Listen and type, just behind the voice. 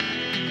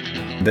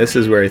This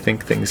is where I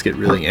think things get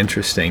really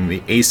interesting.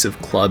 The ace of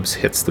clubs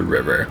hits the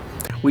river.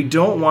 We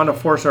don't want to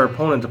force our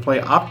opponent to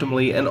play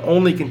optimally and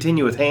only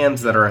continue with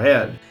hands that are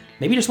ahead.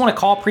 Maybe you just want to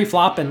call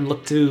pre-flop and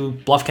look to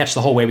bluff catch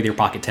the whole way with your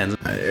pocket tens.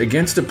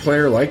 Against a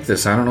player like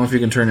this, I don't know if you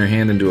can turn your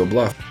hand into a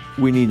bluff.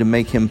 We need to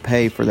make him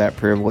pay for that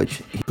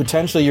privilege.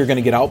 Potentially you're going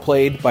to get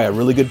outplayed by a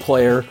really good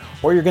player,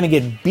 or you're going to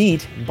get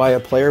beat by a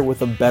player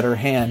with a better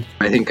hand.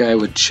 I think I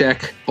would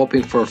check,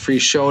 hoping for a free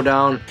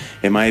showdown.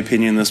 In my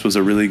opinion, this was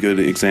a really good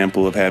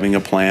example of having a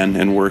plan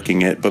and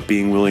working it, but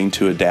being willing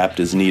to adapt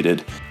as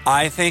needed.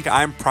 I think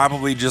I'm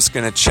probably just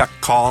going to check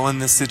call in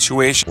this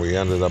situation. We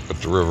ended up at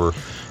the river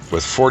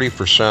with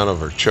 40%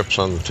 of our chips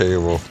on the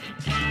table.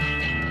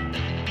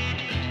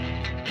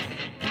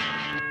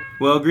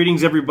 Well,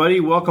 greetings everybody.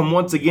 Welcome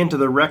once again to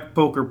the Rec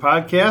Poker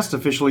Podcast,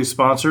 officially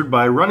sponsored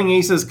by Running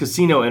Aces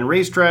Casino and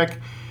Racetrack.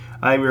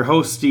 I'm your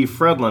host, Steve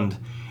Fredland,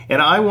 and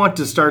I want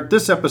to start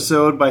this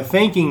episode by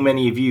thanking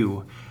many of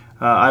you.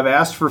 I've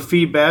asked for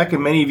feedback,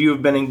 and many of you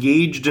have been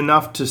engaged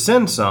enough to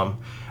send some.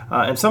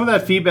 And some of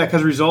that feedback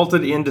has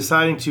resulted in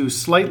deciding to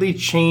slightly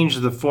change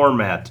the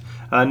format.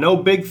 No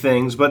big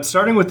things, but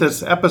starting with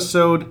this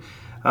episode,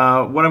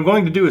 what I'm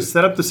going to do is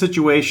set up the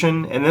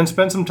situation and then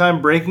spend some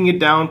time breaking it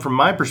down from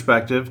my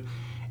perspective,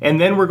 and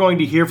then we're going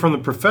to hear from the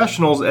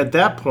professionals at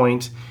that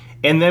point,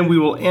 and then we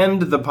will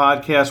end the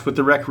podcast with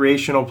the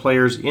recreational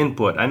players'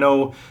 input. I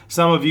know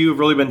some of you have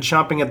really been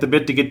chomping at the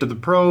bit to get to the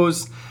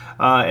pros,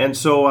 and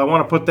so I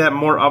want to put that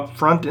more up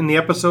front in the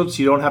episode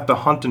so you don't have to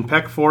hunt and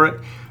peck for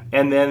it.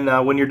 And then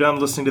when you're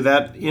done listening to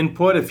that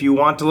input, if you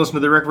want to listen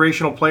to the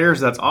recreational players,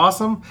 that's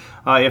awesome.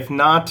 If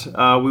not,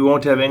 we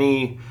won't have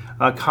any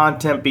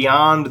content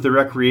beyond the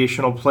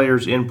recreational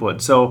players'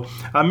 input. So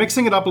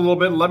mixing it up a little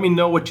bit, let me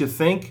know what you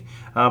think.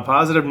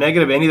 Positive,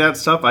 negative, any of that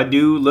stuff. I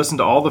do listen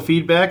to all the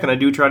feedback, and I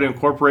do try to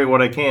incorporate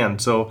what I can.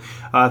 So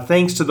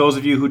thanks to those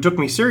of you who took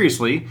me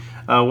seriously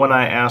when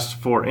I asked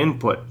for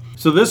input.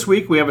 So this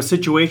week we have a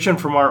situation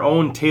from our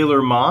own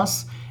Taylor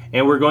Moss.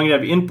 And we're going to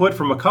have input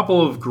from a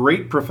couple of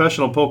great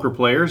professional poker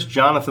players,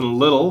 Jonathan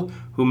Little,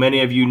 who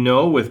many of you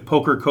know with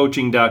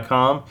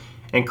PokerCoaching.com,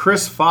 and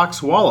Chris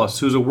Fox Wallace,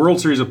 who's a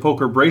World Series of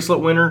Poker bracelet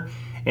winner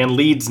and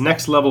leads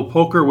Next Level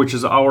Poker, which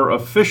is our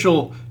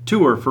official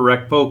tour for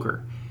Rec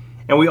Poker.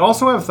 And we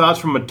also have thoughts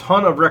from a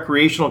ton of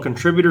recreational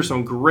contributors,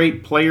 some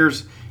great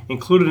players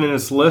included in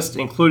this list,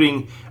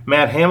 including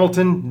Matt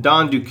Hamilton,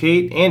 Don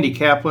Duquette, Andy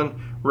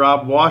Kaplan,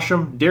 Rob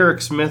Washam, Derek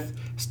Smith,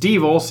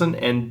 Steve Olson,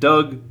 and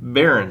Doug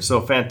Barron.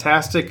 So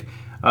fantastic,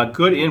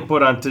 good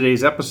input on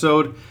today's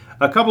episode.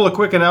 A couple of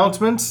quick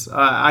announcements.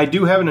 I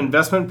do have an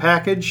investment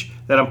package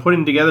that I'm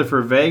putting together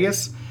for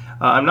Vegas.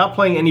 I'm not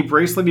playing any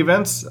bracelet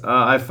events.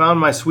 I found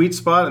my sweet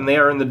spot, and they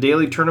are in the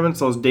daily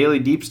tournaments, those daily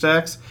deep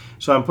stacks.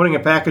 So I'm putting a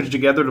package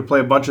together to play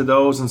a bunch of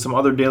those and some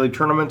other daily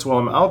tournaments while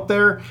I'm out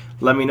there.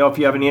 Let me know if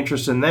you have any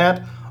interest in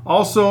that.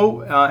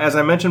 Also, as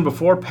I mentioned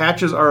before,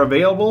 patches are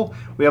available.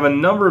 We have a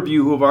number of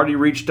you who have already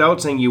reached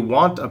out saying you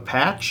want a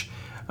patch.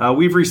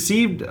 We've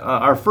received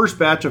our first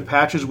batch of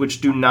patches which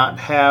do not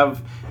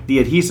have the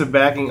adhesive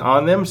backing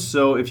on them.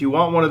 So if you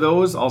want one of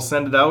those, I'll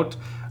send it out.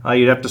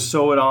 You'd have to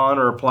sew it on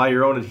or apply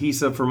your own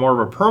adhesive for more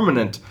of a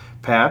permanent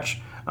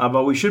patch.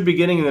 But we should be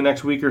getting in the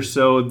next week or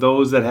so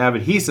those that have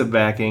adhesive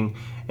backing.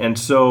 And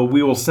so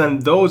we will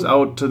send those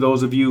out to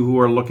those of you who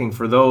are looking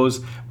for those.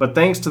 But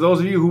thanks to those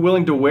of you who are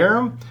willing to wear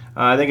them.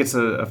 I think it's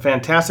a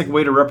fantastic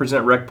way to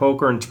represent Rec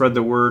Poker and spread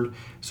the word.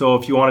 So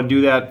if you want to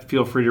do that,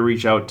 feel free to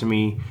reach out to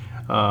me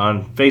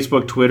on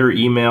Facebook, Twitter,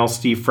 email,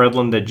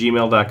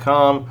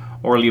 stevefredland@gmail.com,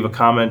 or leave a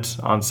comment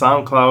on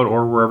SoundCloud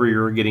or wherever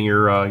you're getting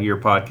your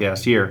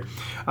podcast here.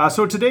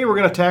 So today we're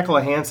going to tackle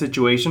a hand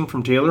situation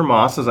from Taylor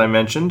Moss, as I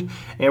mentioned,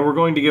 and we're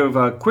going to give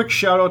a quick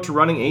shout out to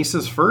Running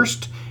Aces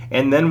first,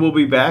 and then we'll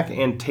be back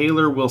and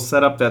Taylor will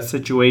set up that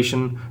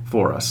situation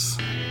for us.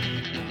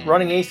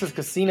 Running Aces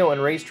Casino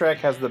and Racetrack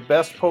has the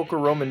best poker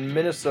room in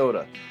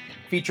Minnesota,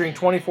 featuring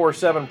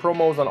 24/7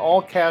 promos on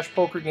all cash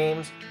poker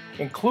games,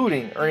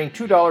 including earning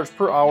 $2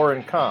 per hour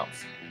in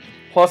comps,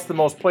 plus the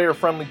most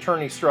player-friendly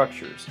tourney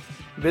structures.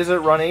 Visit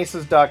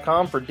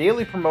runaces.com for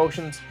daily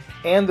promotions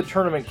and the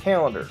tournament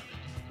calendar.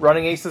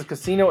 Running Aces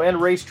Casino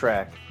and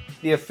Racetrack,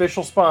 the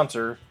official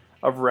sponsor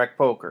of Rec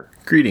Poker.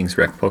 Greetings,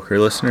 Rec Poker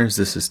listeners.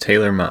 This is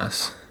Taylor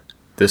Moss.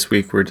 This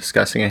week we're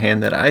discussing a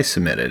hand that I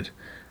submitted.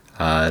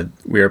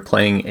 We are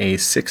playing a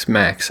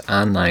 6-max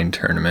online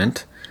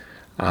tournament.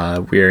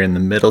 We are in the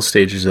middle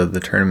stages of the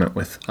tournament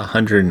with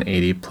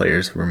 180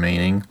 players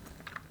remaining.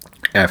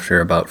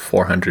 After about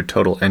 400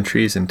 total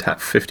entries, and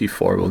top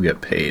 54 will get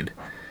paid.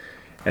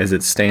 As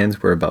it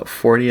stands, we're about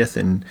 40th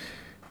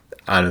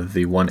out of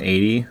the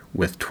 180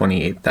 with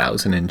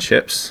 28,000 in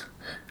chips.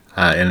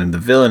 And the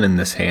villain in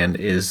this hand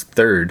is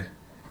third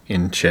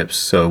in chips,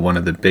 so one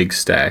of the big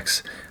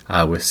stacks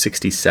with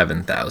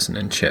 67,000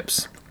 in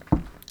chips.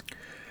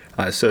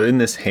 So in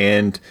this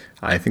hand,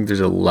 I think there's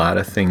a lot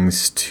of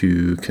things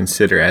to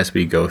consider as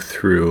we go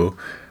through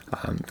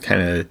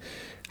kind of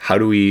how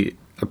do we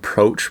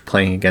approach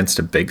playing against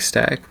a big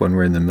stack when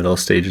we're in the middle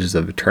stages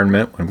of a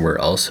tournament, when we're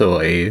also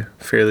a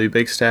fairly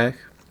big stack.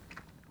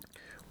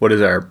 what is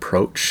our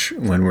approach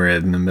when we're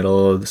in the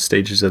middle of the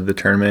stages of the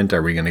tournament?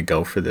 Are we going to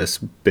go for this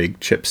big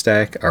chip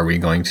stack? Are we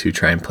going to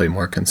try and play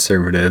more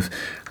conservative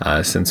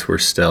since we're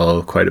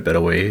still quite a bit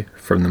away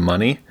from the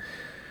money?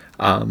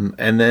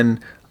 And then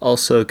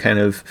also kind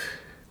of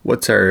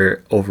what's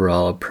our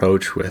overall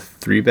approach with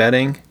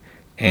 3-betting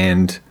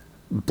and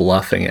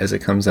bluffing as it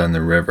comes on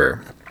the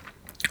river?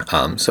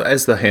 So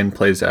as the hand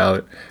plays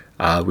out,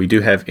 we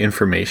do have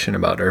information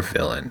about our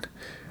villain.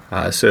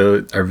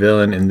 So our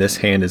villain in this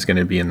hand is going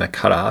to be in the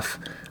cutoff,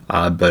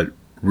 but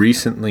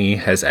recently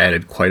has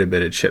added quite a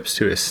bit of chips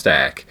to his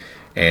stack,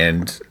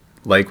 and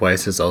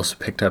likewise has also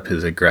picked up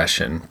his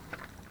aggression.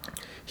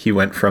 He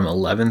went from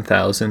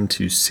 11,000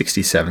 to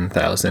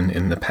 67,000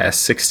 in the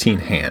past 16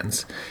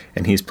 hands,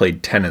 and he's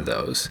played 10 of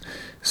those.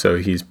 So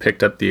he's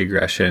picked up the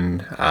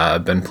aggression,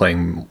 been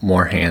playing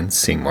more hands,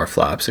 seeing more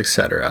flops,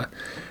 etc.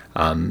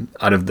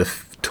 Out of the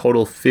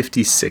total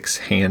 56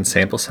 hand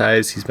sample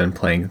size, he's been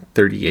playing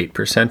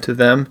 38% of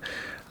them,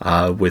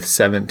 with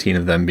 17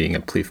 of them being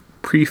a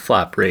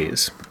pre-flop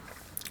raise.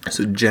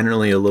 So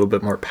generally a little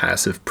bit more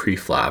passive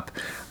pre-flop.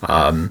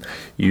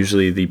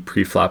 Usually the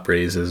pre-flop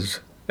raise is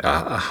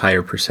a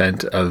higher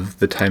percent of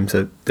the times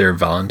that they're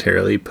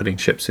voluntarily putting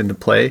chips into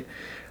play.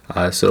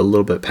 So a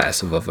little bit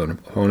passive of an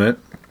opponent.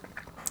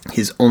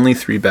 He's only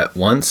 3-bet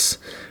once.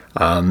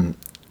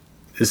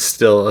 Is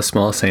still a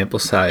small sample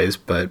size,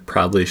 but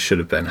probably should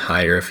have been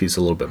higher if he's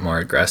a little bit more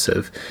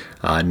aggressive.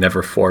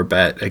 Never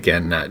 4-bet,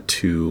 again, not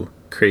too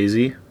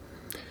crazy.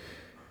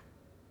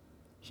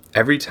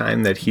 Every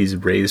time that he's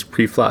raised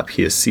pre-flop,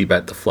 he has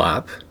c-bet the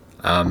flop.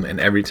 And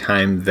every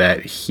time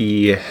that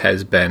he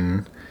has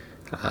been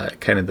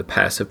kind of the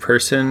passive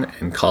person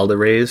and called a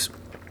raise,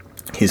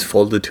 he's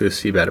folded to a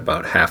c-bet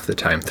about half the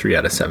time, 3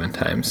 out of 7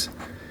 times.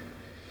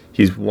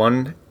 He's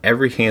won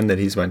every hand that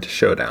he's went to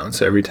showdown.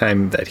 So every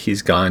time that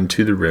he's gone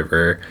to the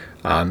river,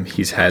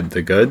 he's had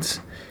the goods.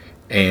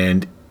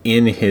 And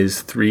in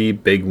his 3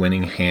 big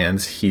winning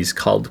hands, he's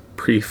called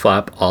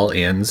pre-flop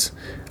all-ins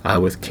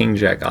with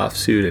King-Jack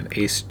offsuit and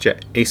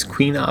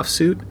Ace-Queen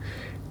offsuit.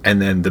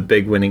 And then the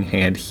big winning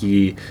hand,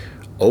 he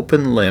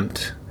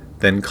open-limped,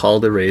 then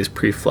called a raise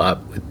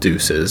pre-flop with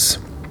deuces.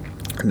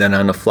 And then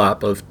on a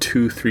flop of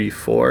 2, 3,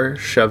 4,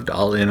 shoved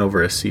all in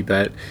over a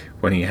c-bet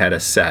when he had a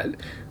set.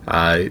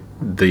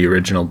 The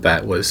original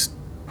bet was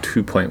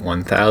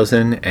 2.1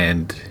 thousand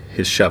and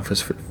his shove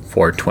was for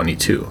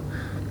 422.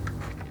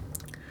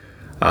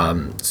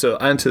 So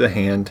onto the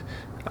hand.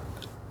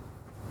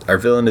 Our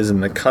villain is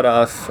in the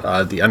cutoff.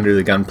 The under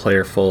the gun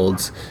player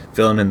folds.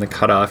 Villain in the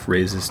cutoff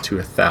raises to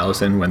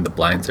 1,000 when the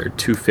blinds are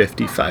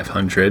 250,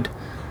 500.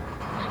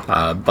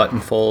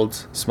 Button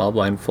folds, small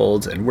blind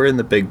folds, and we're in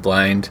the big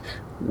blind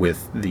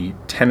with the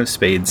 10 of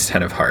spades,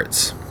 10 of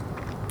hearts.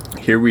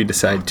 Here we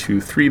decide to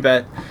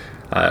 3-bet.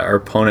 Our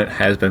opponent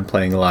has been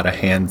playing a lot of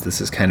hands.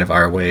 This is kind of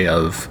our way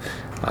of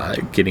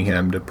getting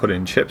him to put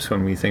in chips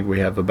when we think we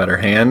have a better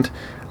hand.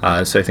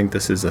 So I think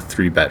this is a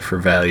 3-bet for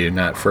value,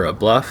 not for a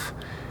bluff.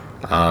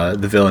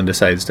 The villain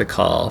decides to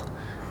call.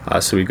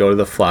 So we go to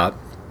the flop.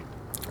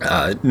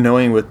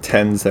 Knowing with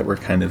 10s that we're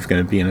kind of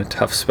going to be in a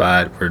tough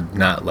spot, we're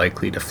not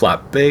likely to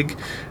flop big,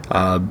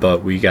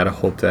 but we got to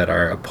hope that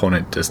our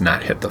opponent does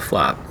not hit the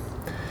flop.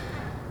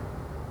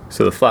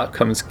 So the flop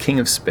comes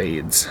King of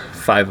Spades,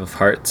 5 of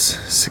Hearts,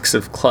 6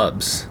 of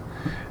Clubs.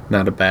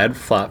 Not a bad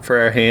flop for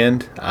our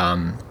hand.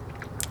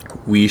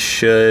 We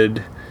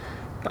should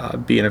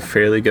be in a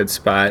fairly good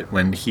spot.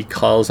 When he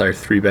calls our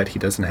 3-bet, he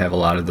doesn't have a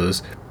lot of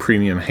those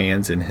premium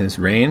hands in his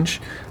range.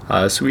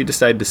 So we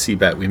decide to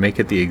c-bet. We make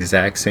it the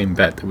exact same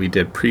bet that we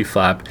did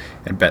pre-flop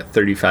and bet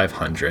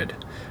 3,500.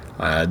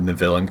 And the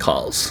villain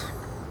calls.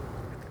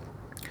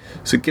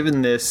 So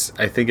given this,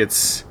 I think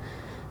it's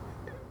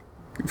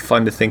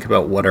fun to think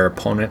about what our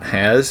opponent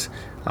has.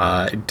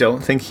 I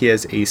don't think he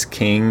has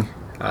ace-king,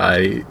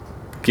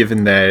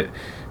 given that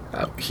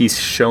he's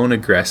shown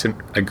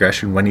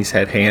aggression when he's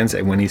had hands,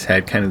 and when he's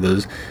had kind of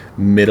those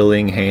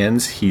middling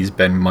hands, he's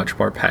been much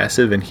more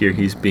passive, and here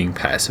he's being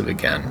passive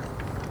again.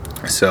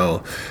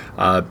 So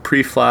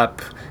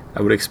pre-flop,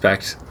 I would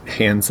expect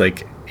hands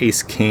like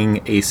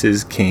ace-king,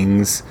 aces,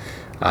 kings,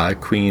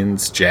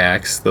 queens,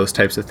 jacks, those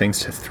types of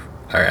things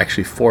are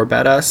actually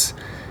 4-bet us.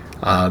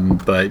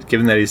 But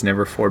given that he's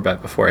never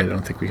 4-bet before, I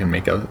don't think we can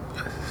make a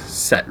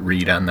set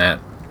read on that.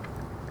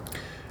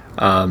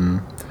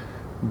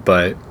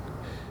 But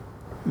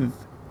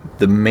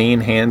the main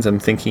hands I'm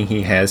thinking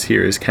he has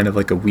here is kind of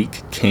like a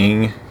weak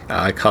king.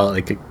 I call it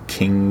like a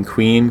king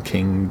queen,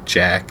 king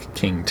jack,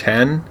 king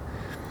 10.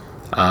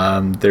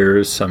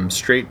 There's some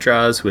straight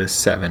draws with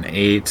 7,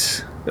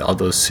 8, all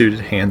those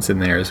suited hands in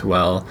there as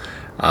well.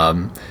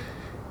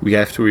 We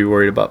have to be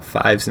worried about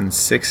 5s and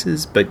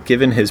 6s, but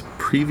given his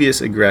previous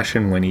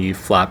aggression when he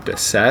flopped a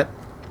set,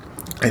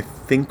 I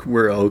think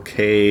we're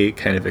okay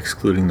kind of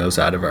excluding those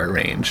out of our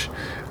range.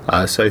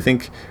 So I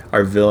think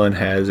our villain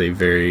has a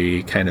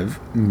very kind of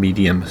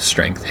medium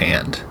strength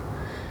hand.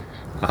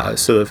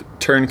 So the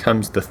turn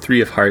comes the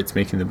 3 of hearts,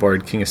 making the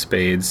board King of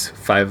Spades,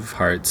 5 of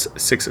hearts,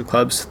 6 of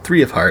clubs,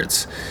 3 of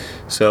hearts.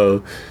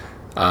 So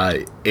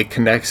It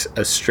connects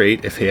a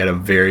straight if he had a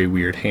very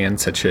weird hand,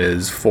 such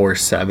as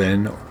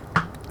 4-7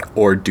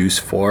 or deuce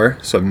 4,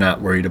 so I'm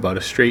not worried about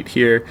a straight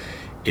here.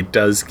 It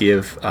does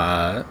give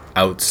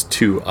outs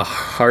to a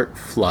heart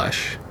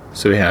flush,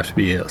 so we have to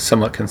be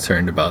somewhat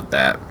concerned about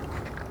that.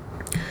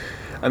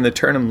 On the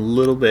turn, I'm a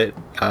little bit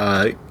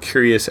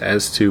curious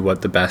as to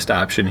what the best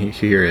option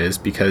here is,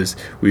 because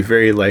we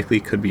very likely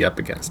could be up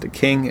against a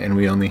king and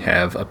we only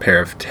have a pair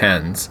of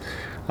 10s.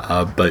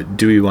 But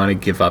do we want to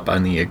give up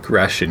on the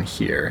aggression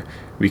here?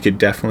 We could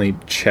definitely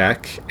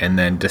check and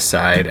then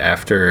decide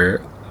after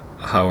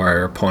how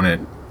our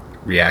opponent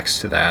reacts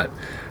to that.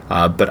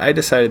 But I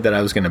decided that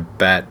I was going to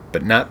bet,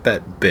 but not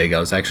bet big. I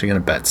was actually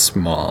going to bet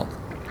small.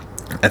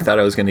 I thought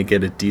I was going to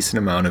get a decent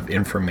amount of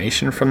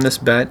information from this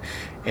bet,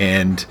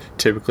 and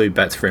typically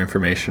bets for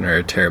information are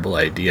a terrible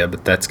idea,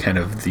 but that's kind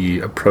of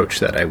the approach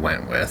that I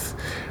went with.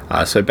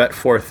 So I bet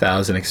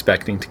 4,000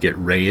 expecting to get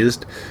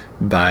raised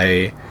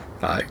by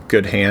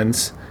good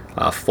hands,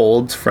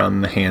 folds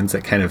from the hands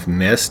that kind of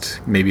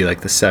missed, maybe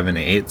like the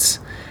 7/8s,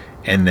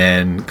 and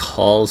then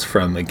calls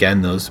from,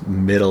 again, those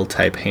middle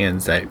type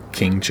hands, that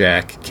king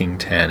jack, king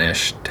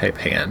 10-ish type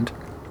hand.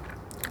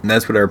 And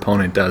that's what our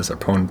opponent does. Our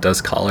opponent does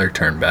call our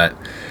turn bet,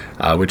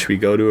 which we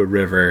go to a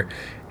river,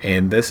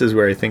 and this is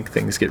where I think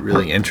things get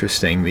really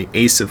interesting. The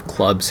ace of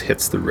clubs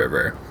hits the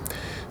river.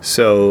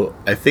 So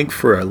I think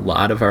for a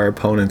lot of our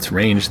opponent's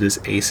range, this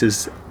ace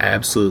is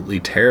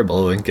absolutely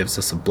terrible and gives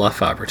us a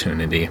bluff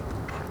opportunity.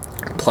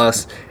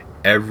 Plus,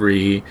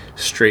 every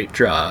straight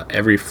draw,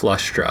 every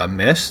flush draw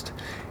missed,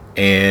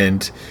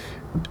 and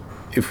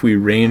if we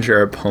range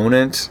our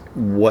opponent,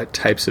 what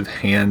types of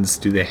hands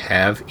do they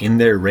have in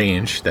their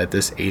range that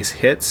this ace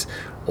hits,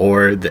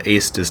 or the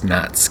ace does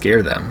not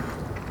scare them?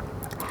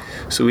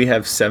 So we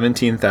have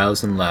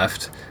 17,000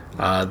 left.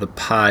 The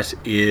pot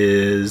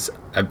is,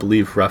 I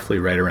believe, roughly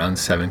right around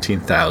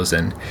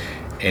 17,000,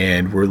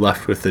 and we're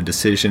left with the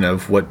decision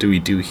of what do we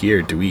do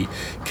here? Do we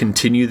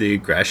continue the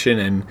aggression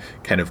and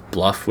kind of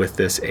bluff with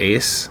this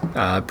ace,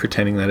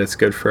 pretending that it's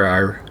good for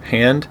our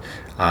hand?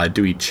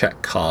 Do we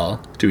check call?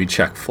 Do we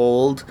check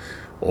fold?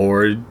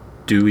 Or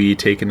do we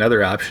take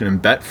another option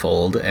and bet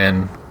fold?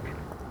 And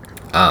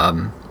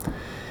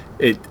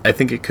I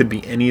think it could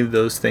be any of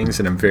those things,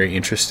 and I'm very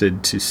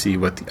interested to see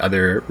what the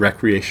other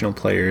recreational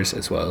players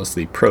as well as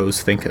the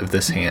pros think of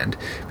this hand,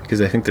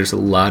 because I think there's a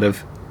lot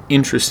of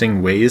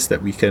interesting ways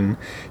that we can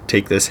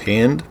take this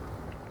hand.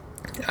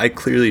 I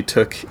clearly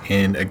took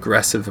an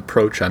aggressive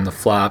approach on the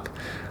flop,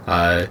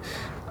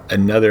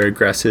 another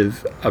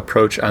aggressive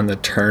approach on the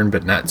turn,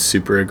 but not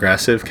super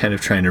aggressive, kind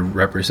of trying to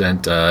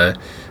represent a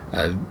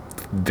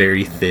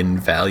very thin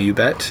value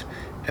bet.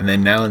 And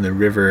then now in the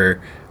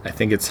river, I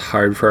think it's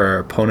hard for our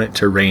opponent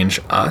to range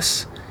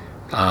us,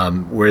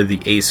 where the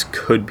ace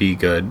could be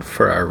good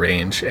for our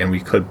range, and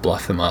we could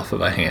bluff them off of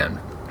a hand.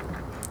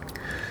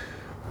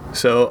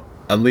 So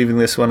I'm leaving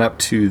this one up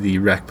to the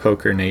Rec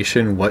Poker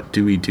Nation. What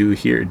do we do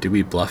here? Do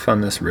we bluff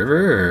on this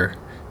river, or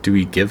do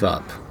we give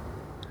up?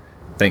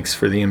 Thanks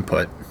for the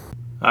input.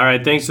 All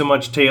right, thanks so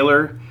much,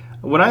 Taylor.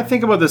 When I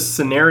think about this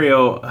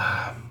scenario,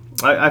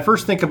 I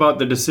first think about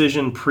the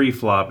decision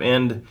pre-flop,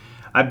 and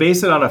I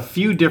base it on a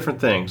few different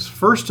things.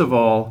 First of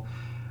all,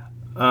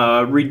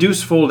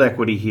 reduce fold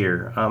equity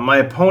here. My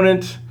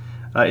opponent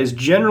is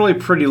generally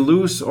pretty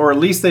loose, or at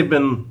least they've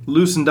been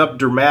loosened up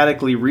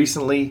dramatically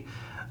recently.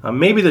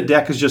 Maybe the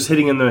deck is just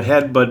hitting in the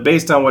head, but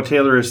based on what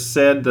Taylor has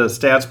said, the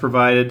stats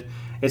provided,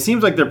 it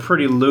seems like they're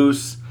pretty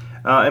loose.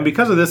 And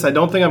because of this, I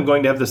don't think I'm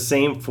going to have the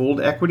same fold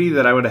equity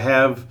that I would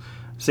have,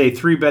 say,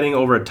 3-betting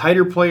over a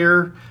tighter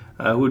player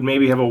who would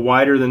maybe have a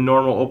wider than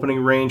normal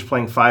opening range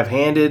playing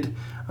 5-handed,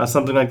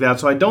 something like that.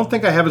 So I don't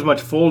think I have as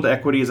much fold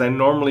equity as I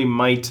normally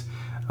might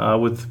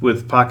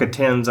with pocket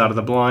 10s out of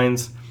the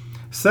blinds.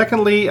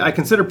 Secondly, I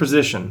consider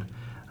position.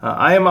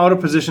 I am out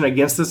of position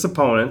against this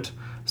opponent,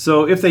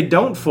 so if they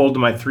don't fold to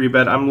my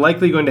 3-bet, I'm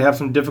likely going to have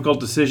some difficult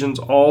decisions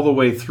all the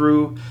way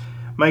through.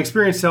 My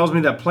experience tells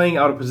me that playing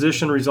out of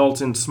position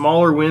results in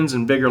smaller wins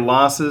and bigger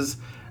losses,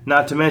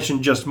 not to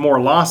mention just more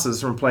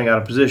losses from playing out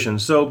of position.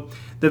 So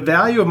the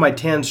value of my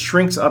 10s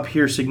shrinks up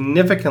here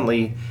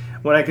significantly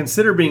when I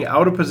consider being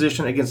out of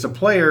position against a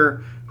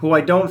player who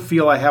I don't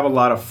feel I have a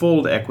lot of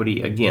fold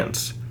equity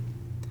against.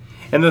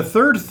 And the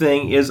third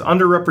thing is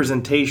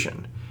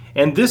underrepresentation.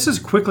 And this is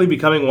quickly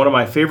becoming one of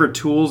my favorite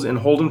tools in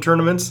Hold'em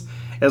tournaments,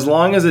 as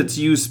long as it's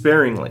used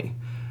sparingly.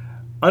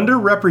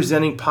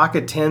 Underrepresenting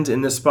pocket 10s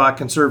in this spot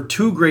can serve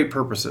two great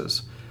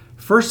purposes.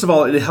 First of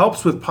all, it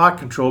helps with pot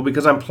control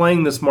because I'm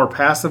playing this more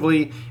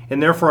passively,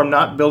 and therefore I'm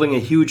not building a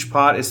huge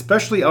pot,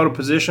 especially out of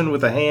position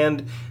with a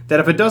hand that,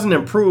 if it doesn't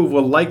improve,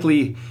 will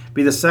likely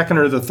be the second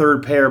or the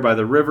third pair by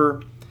the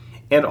river.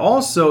 And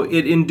also,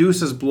 it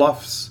induces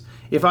bluffs.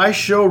 If I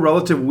show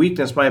relative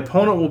weakness, my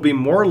opponent will be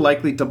more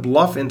likely to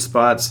bluff in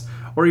spots,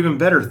 or even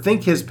better,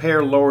 think his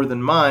pair lower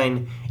than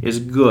mine is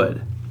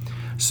good.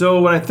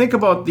 So when I think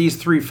about these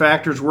three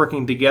factors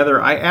working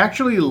together, I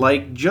actually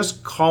like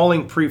just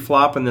calling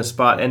pre-flop in this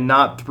spot and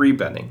not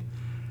 3-betting.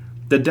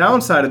 The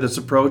downside of this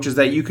approach is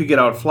that you could get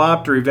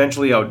outflopped or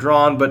eventually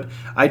outdrawn, but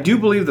I do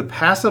believe the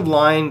passive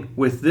line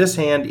with this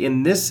hand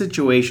in this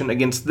situation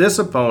against this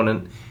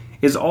opponent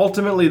is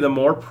ultimately the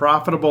more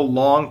profitable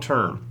long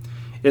term,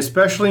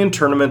 especially in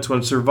tournaments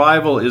when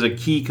survival is a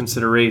key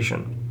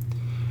consideration.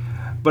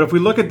 But if we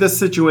look at this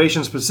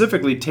situation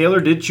specifically, Taylor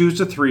did choose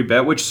to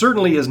 3-bet, which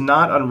certainly is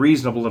not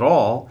unreasonable at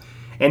all,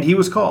 and he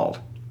was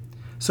called.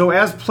 So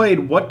as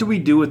played, what do we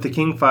do with the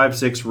King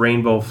 5-6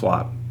 rainbow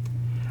flop?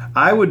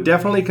 I would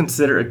definitely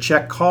consider a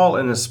check call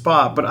in this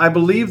spot, but I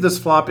believe this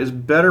flop is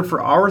better for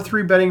our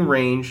 3-betting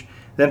range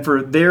than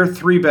for their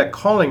 3-bet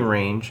calling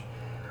range.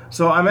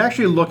 So I'm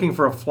actually looking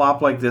for a flop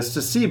like this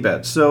to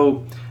c-bet.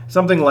 So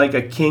something like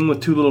a king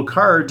with 2 little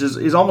cards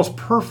is almost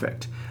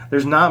perfect.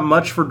 There's not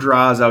much for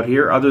draws out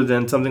here other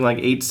than something like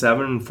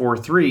 8-7 and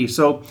 4-3.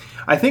 So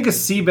I think a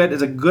c-bet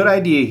is a good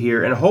idea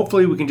here, and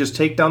hopefully we can just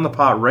take down the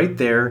pot right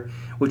there,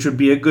 which would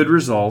be a good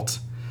result.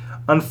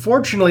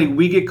 Unfortunately,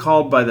 we get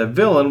called by the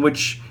villain,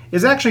 which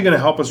is actually going to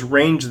help us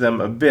range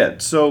them a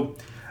bit. So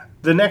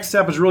the next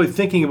step is really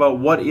thinking about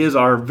what is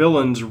our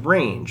villain's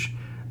range.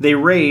 They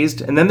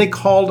raised, and then they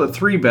called a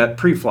 3-bet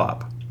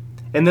pre-flop.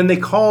 And then they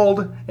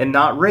called and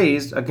not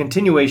raised a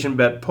continuation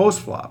bet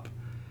post-flop.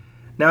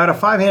 Now at a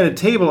 5-handed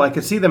table, I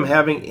could see them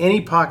having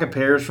any pocket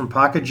pairs from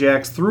pocket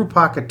jacks through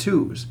pocket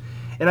 2s.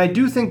 And I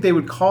do think they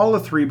would call a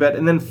 3-bet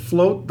and then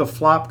float the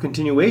flop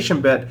continuation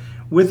bet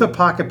with a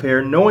pocket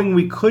pair, knowing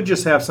we could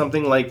just have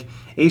something like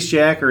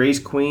ace-jack or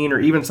ace-queen or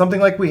even something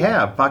like we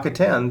have, pocket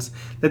 10s,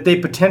 that they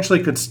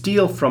potentially could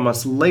steal from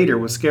us later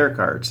with scare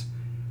cards.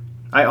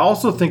 I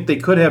also think they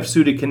could have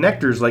suited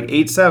connectors like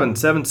 8-7,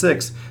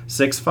 7-6,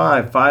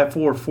 6-5,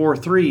 5-4,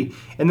 4-3,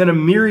 and then a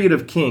myriad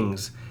of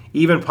kings,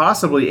 even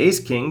possibly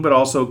ace-king, but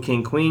also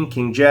king-queen,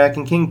 king-jack,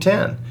 and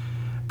king-10.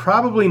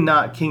 Probably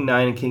not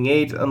king-9 and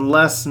king-8,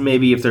 unless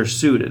maybe if they're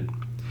suited.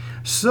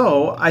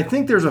 So I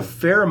think there's a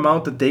fair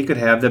amount that they could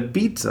have that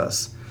beats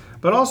us,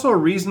 but also a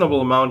reasonable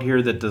amount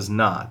here that does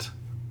not.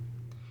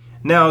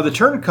 Now the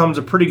turn comes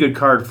a pretty good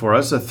card for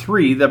us, a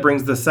 3 that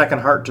brings the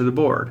second heart to the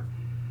board.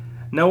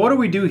 Now what do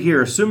we do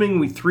here, assuming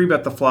we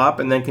 3-bet the flop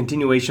and then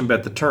continuation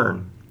bet the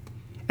turn?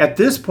 At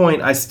this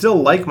point, I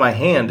still like my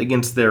hand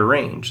against their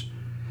range.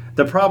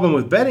 The problem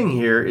with betting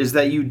here is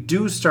that you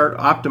do start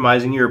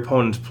optimizing your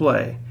opponent's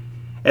play.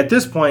 At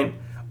this point,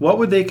 what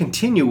would they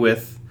continue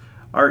with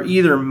are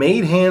either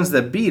made hands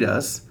that beat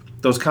us,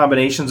 those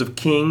combinations of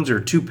kings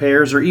or 2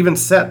 pairs or even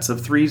sets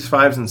of 3s,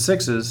 5s, and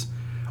 6s,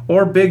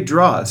 or big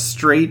draws,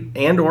 straight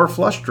and or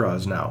flush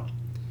draws now.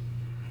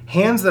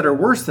 Hands that are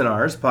worse than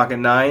ours, pocket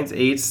 9s,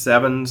 8s,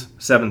 7s,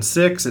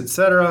 7-6,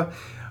 etc.,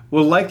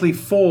 will likely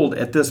fold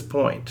at this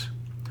point.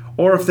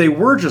 Or if they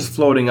were just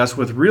floating us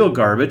with real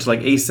garbage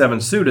like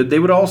ace-7 suited, they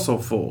would also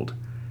fold.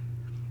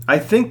 I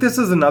think this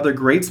is another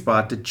great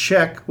spot to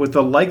check with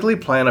the likely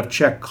plan of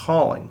check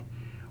calling.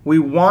 We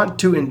want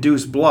to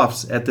induce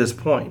bluffs at this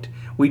point.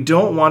 We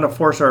don't want to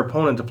force our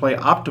opponent to play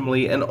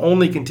optimally and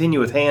only continue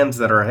with hands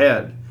that are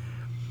ahead.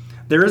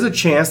 There is a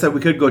chance that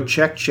we could go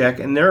check-check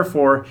and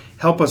therefore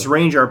help us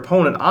range our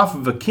opponent off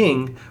of a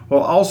king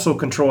while also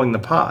controlling the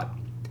pot.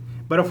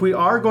 But if we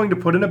are going to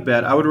put in a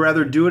bet, I would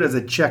rather do it as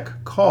a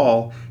check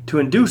call to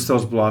induce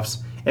those bluffs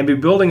and be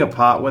building a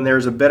pot when there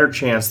is a better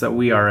chance that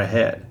we are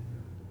ahead.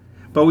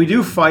 But we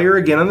do fire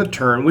again on the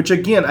turn, which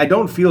again I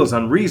don't feel is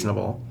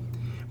unreasonable.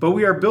 But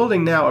we are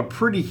building now a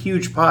pretty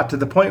huge pot to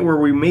the point where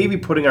we may be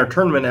putting our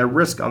tournament at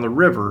risk on the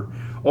river,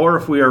 or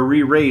if we are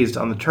re-raised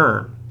on the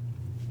turn.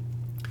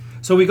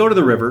 So we go to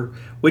the river,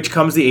 which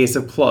comes the ace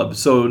of clubs,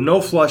 so no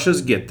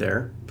flushes get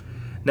there.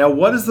 Now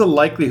what is the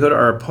likelihood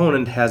our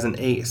opponent has an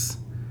ace?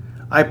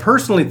 I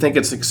personally think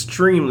it's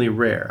extremely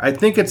rare. I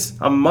think it's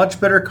a much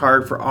better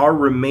card for our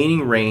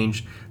remaining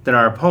range than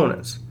our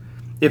opponents.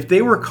 If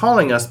they were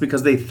calling us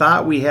because they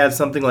thought we had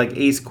something like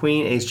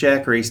ace-queen,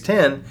 ace-jack, or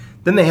ace-10,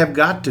 then they have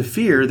got to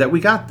fear that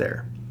we got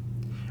there.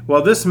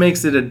 Well, this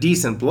makes it a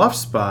decent bluff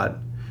spot,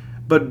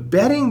 but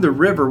betting the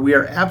river, we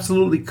are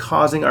absolutely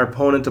causing our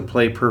opponent to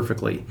play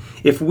perfectly.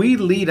 If we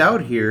lead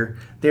out here,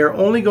 they are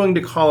only going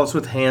to call us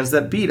with hands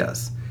that beat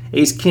us.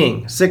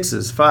 Ace-king,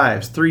 6s,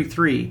 5s,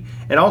 3-3,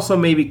 and also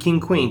maybe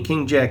king-queen,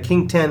 king-jack,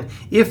 king-10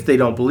 if they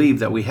don't believe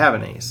that we have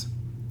an ace.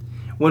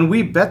 When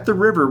we bet the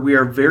river, we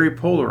are very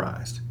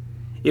polarized.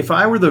 If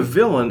I were the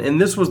villain and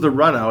this was the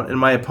runout in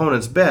my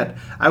opponent's bet,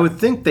 I would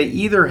think they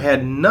either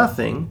had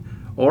nothing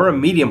or a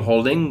medium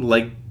holding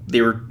like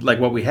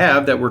what we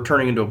have that we're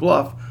turning into a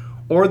bluff,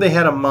 or they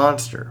had a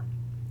monster.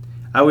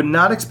 I would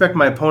not expect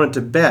my opponent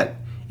to bet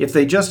if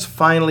they just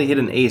finally hit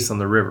an ace on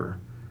the river.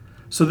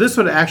 So this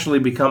would actually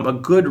become a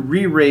good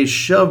re-raise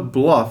shove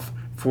bluff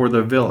for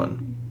the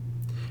villain.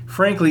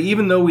 Frankly,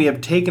 even though we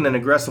have taken an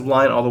aggressive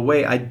line all the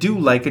way, I do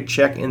like a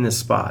check in this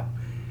spot.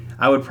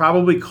 I would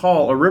probably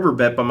call a river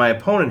bet by my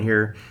opponent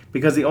here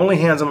because the only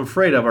hands I'm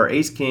afraid of are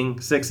ace-king,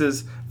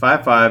 6s,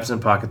 5-5s,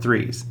 and pocket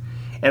 3s.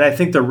 And I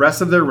think the rest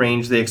of their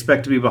range they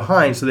expect to be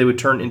behind, so they would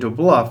turn into a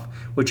bluff,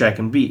 which I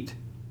can beat.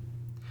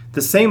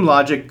 The same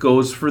logic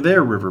goes for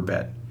their river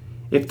bet.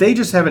 If they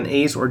just have an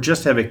ace or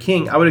just have a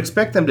king, I would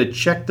expect them to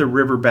check the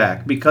river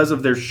back because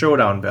of their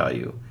showdown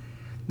value.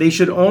 They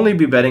should only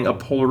be betting a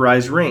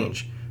polarized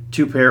range,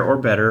 2-pair or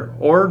better,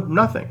 or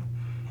nothing.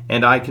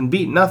 And I can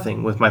beat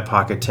nothing with my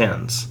pocket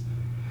tens.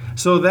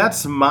 So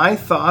that's my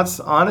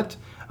thoughts on it.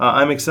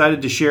 I'm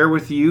excited to share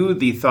with you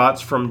the thoughts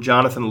from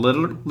Jonathan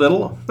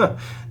Little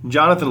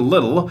Jonathan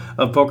Little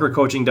of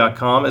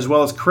PokerCoaching.com, as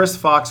well as Chris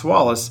Fox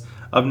Wallace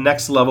of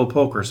Next Level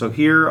Poker. So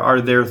here are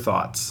their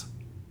thoughts.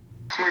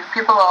 Dude,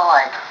 people are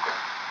like,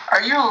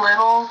 "Are you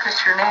little?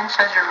 Because your name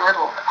says you're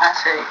little." I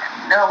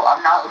say, "No,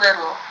 I'm not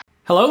little."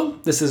 Hello,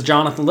 this is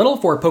Jonathan Little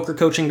for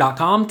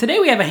PokerCoaching.com. Today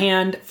we have a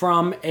hand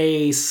from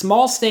a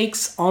small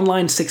stakes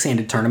online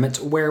six-handed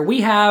tournament where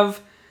we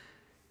have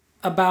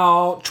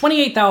about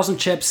 28,000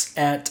 chips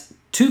at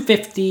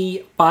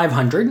 250,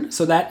 500.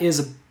 So that is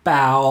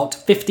about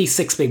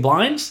 56 big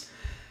blinds.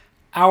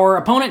 Our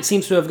opponent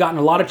seems to have gotten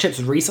a lot of chips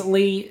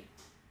recently.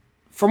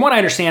 From what I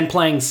understand,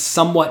 playing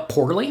somewhat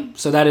poorly.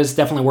 So that is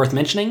definitely worth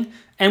mentioning.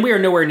 And we are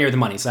nowhere near the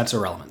money, so that's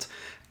irrelevant.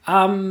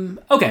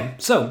 Okay,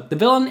 so the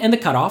villain in the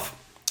cutoff,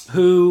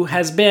 who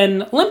has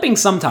been limping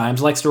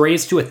sometimes, likes to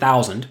raise to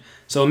 1,000.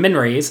 So a min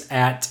raise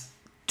at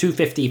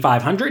 250,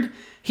 500.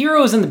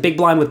 Hero is in the big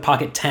blind with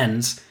pocket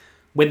tens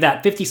with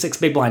that 56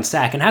 big blind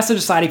stack and has to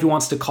decide if he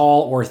wants to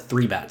call or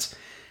 3-bet.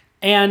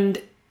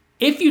 And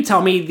if you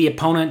tell me the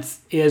opponent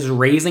is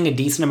raising a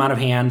decent amount of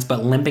hands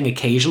but limping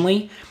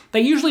occasionally,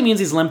 that usually means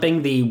he's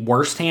limping the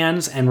worst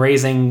hands and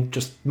raising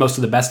just most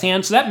of the best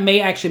hands. So that may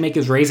actually make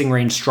his raising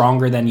range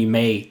stronger than you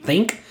may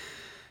think.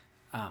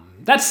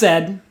 That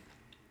said,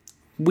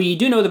 we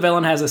do know the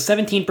villain has a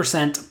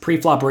 17%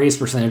 pre-flop raise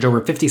percentage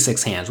over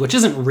 56 hands, which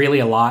isn't really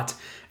a lot.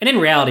 And in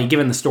reality,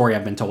 given the story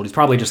I've been told, he's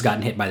probably just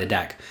gotten hit by the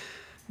deck.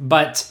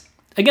 But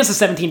against a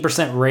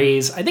 17%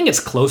 raise, I think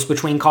it's close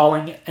between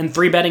calling and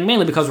 3-betting,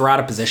 mainly because we're out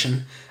of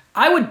position.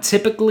 I would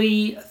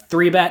typically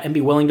 3-bet and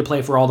be willing to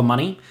play for all the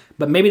money,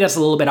 but maybe that's a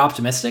little bit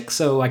optimistic,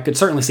 so I could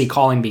certainly see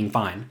calling being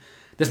fine.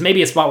 This may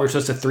be a spot where we're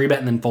supposed to 3-bet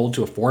and then fold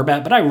to a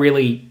 4-bet, but I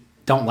really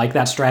don't like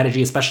that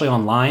strategy, especially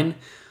online,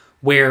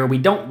 where we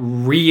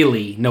don't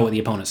really know what the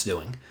opponent's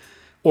doing.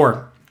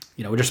 Or,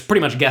 we're just pretty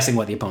much guessing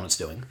what the opponent's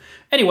doing.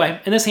 Anyway,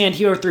 in this hand,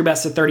 Hero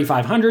 3-bets to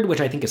 3,500, which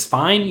I think is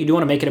fine. You do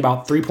want to make it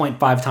about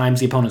 3.5 times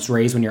the opponent's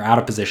raise when you're out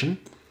of position.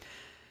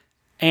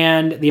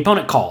 And the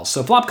opponent calls.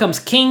 So flop comes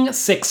King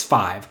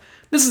 6-5.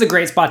 This is a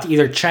great spot to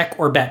either check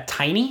or bet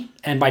tiny.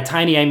 And by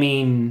tiny, I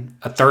mean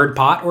a third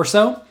pot or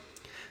so.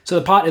 So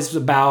the pot is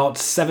about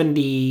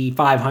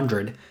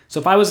 7,500. So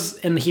if I was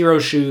in the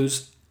Hero's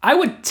shoes, I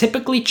would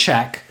typically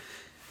check,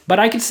 but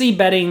I could see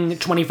betting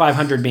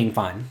 2,500 being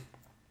fine.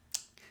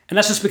 And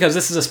that's just because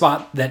this is a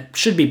spot that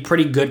should be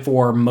pretty good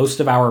for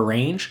most of our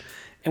range.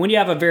 And when you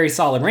have a very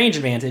solid range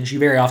advantage, you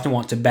very often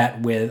want to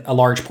bet with a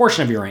large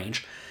portion of your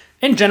range.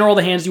 In general,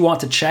 the hands you want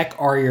to check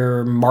are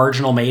your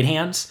marginal made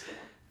hands.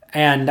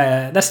 And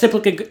that's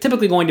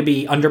typically going to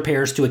be under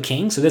pairs to a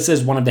king. So this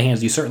is one of the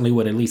hands you certainly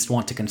would at least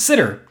want to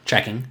consider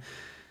checking.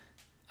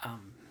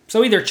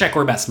 So either check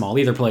or bet small.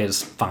 Either play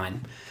is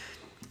fine.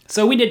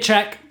 So we did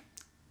check.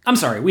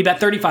 We bet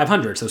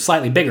 3,500, so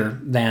slightly bigger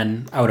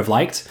than I would have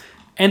liked.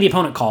 And the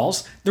opponent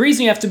calls. The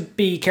reason you have to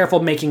be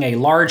careful making a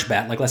large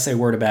bet, like let's say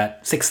we're to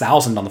bet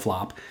 6,000 on the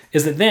flop,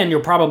 is that then you're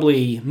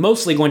probably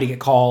mostly going to get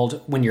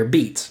called when you're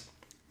beat.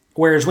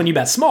 Whereas when you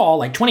bet small,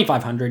 like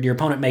 2,500, your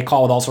opponent may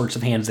call with all sorts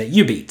of hands that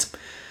you beat.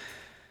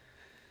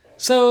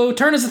 So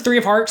turn is the 3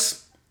 of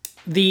hearts.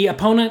 The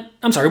opponent,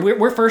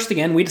 we're first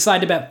again. We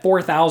decide to bet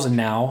 4,000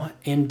 now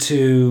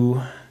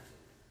into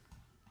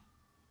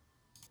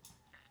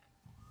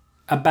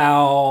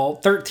about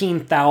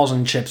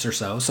 13,000 chips or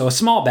so. So a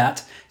small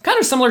bet, kind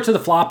of similar to the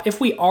flop.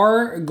 If we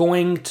are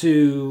going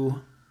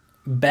to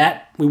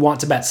bet, we want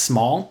to bet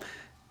small.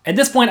 At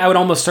this point, I would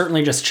almost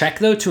certainly just check,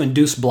 though, to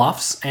induce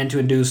bluffs and to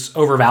induce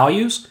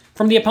overvalues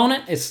from the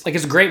opponent.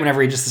 It's great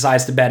whenever he just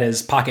decides to bet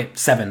his pocket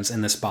sevens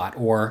in this spot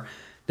or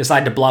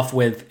decide to bluff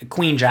with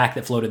Queen Jack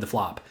that floated the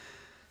flop.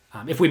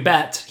 If we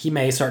bet, he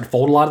may start to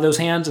fold a lot of those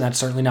hands, and that's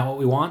certainly not what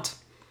we want.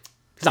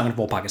 He's not going to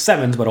fold pocket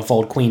sevens, but he'll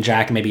fold Queen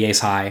Jack, maybe Ace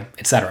High,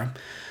 etc.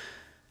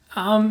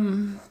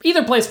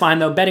 Either play is fine,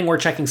 though. Betting or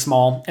checking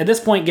small. At this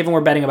point, given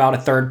we're betting about a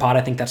third pot,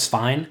 I think that's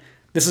fine.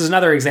 This is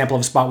another example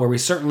of a spot where we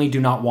certainly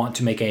do not want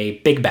to make a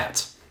big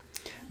bet.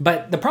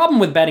 But the problem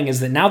with betting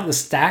is that now that the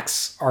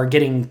stacks are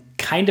getting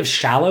kind of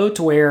shallow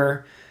to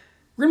where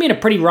we're going to be in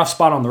a pretty rough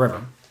spot on the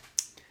river.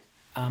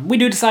 We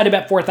do decide to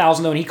bet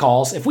 4,000 though, and he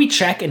calls. If we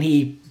check and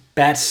he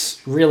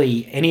bets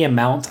really any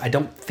amount, I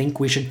don't think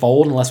we should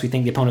fold unless we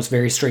think the opponent's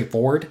very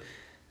straightforward.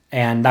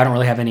 And I don't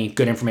really have any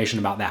good information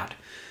about that.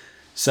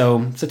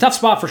 So it's a tough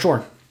spot for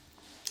sure.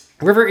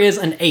 River is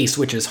an ace,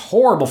 which is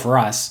horrible for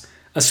us.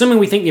 Assuming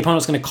we think the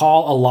opponent's going to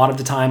call a lot of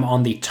the time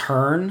on the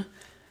turn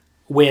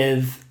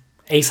with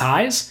ace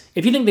highs.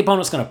 If you think the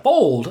opponent's going to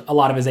fold a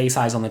lot of his ace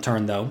highs on the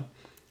turn, though,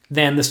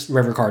 then this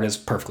river card is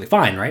perfectly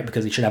fine, right?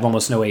 Because he should have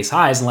almost no ace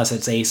highs unless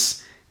it's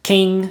ace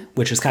king,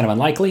 which is kind of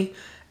unlikely,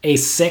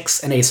 ace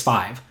 6, and ace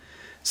 5.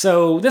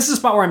 So this is a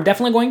spot where I'm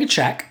definitely going to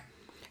check.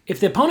 If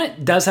the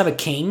opponent does have a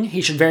king,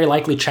 he should very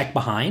likely check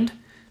behind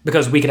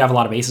because we could have a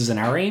lot of aces in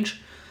our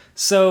range.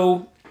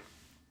 So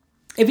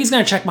if he's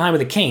going to check behind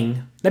with a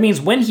king, that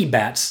means when he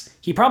bets,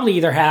 he probably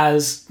either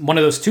has one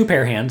of those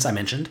 2-pair hands I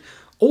mentioned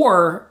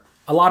or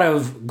a lot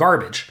of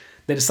garbage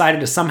that decided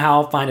to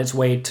somehow find its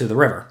way to the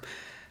river.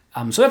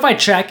 So if I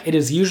check, it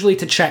is usually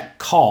to check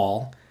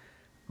call,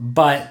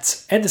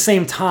 but at the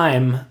same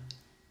time,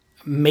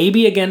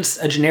 maybe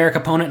against a generic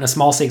opponent in a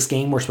small stakes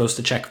game, we're supposed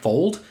to check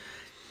fold.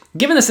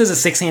 Given this is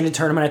a 6-handed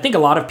tournament, I think a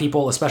lot of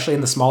people, especially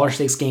in the smaller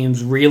stakes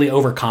games, really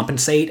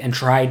overcompensate and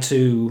try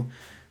to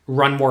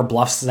run more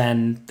bluffs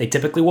than they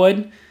typically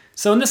would.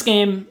 So in this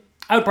game,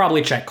 I would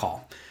probably check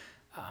call.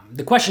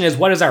 The question is,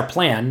 what is our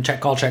plan? Check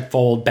call, check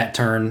fold, bet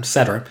turn,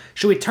 etc.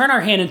 Should we turn our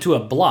hand into a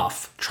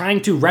bluff,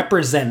 trying to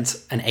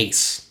represent an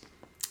ace?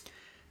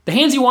 The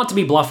hands you want to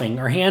be bluffing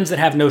are hands that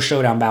have no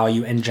showdown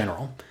value in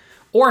general,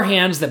 or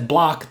hands that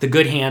block the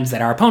good hands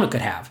that our opponent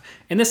could have.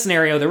 In this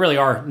scenario, there really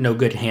are no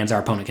good hands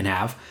our opponent can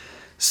have.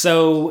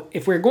 So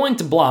if we're going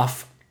to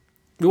bluff,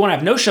 we want to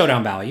have no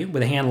showdown value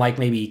with a hand like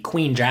maybe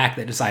Queen Jack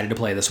that decided to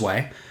play this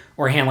way,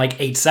 or a hand like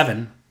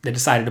 8-7 that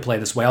decided to play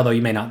this way, although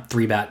you may not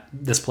 3-bet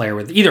this player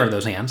with either of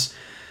those hands.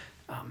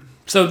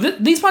 So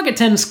these pocket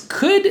tens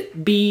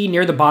could be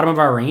near the bottom of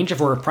our range if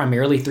we're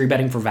primarily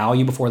 3-betting for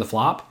value before the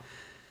flop.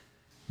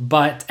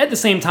 But at the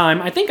same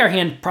time, I think our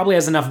hand probably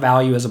has enough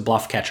value as a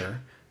bluff catcher.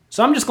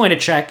 So I'm just going to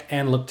check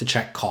and look to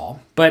check call.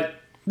 But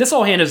this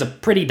whole hand is a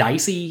pretty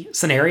dicey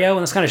scenario,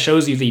 and this kind of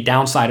shows you the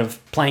downside of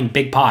playing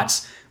big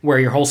pots where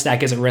your whole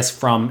stack is at risk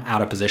from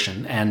out of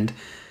position. And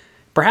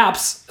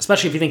perhaps,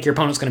 especially if you think your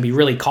opponent's going to be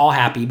really call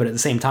happy, but at the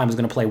same time is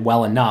going to play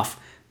well enough,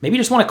 maybe you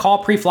just want to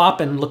call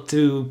pre-flop and look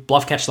to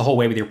bluff catch the whole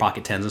way with your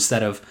pocket tens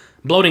instead of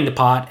bloating the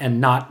pot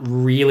and not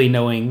really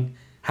knowing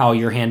how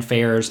your hand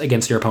fares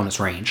against your opponent's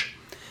range.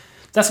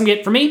 That's going to get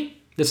it for me.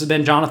 This has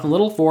been Jonathan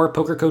Little for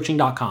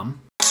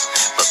PokerCoaching.com.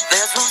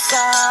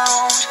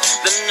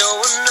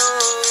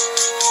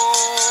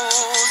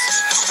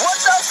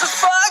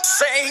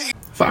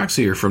 Fox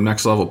here from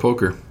Next Level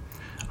Poker.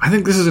 I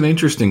think this is an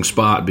interesting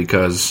spot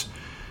because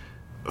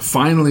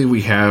finally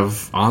we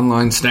have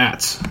online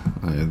stats.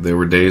 There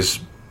were days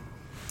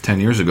 10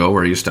 years ago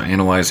where I used to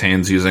analyze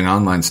hands using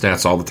online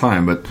stats all the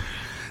time, but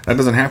that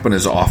doesn't happen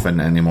as often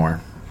anymore.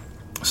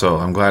 So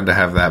I'm glad to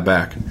have that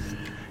back.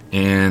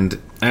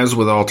 And as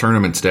with all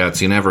tournament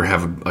stats, you never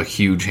have a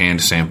huge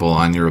hand sample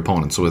on your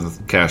opponents.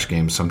 With cash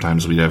games,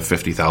 sometimes we'd have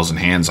 50,000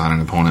 hands on an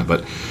opponent,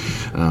 but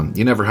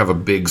you never have a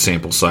big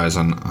sample size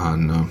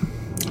on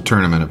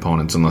tournament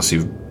opponents unless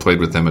you've played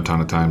with them a ton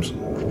of times.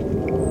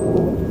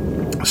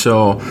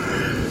 So,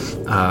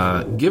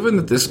 given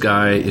that this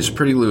guy is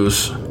pretty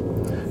loose,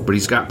 but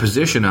he's got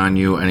position on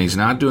you and he's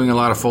not doing a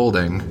lot of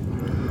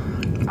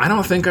folding, I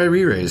don't think I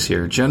re-raise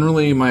here.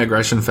 Generally, my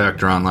aggression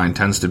factor online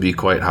tends to be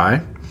quite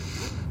high,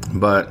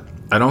 but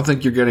I don't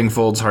think you're getting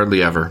folds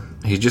hardly ever.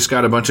 He's just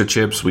got a bunch of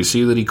chips. We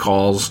see that he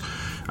calls.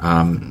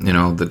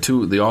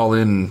 The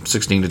all-in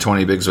 16 to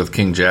 20 bigs with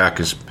King Jack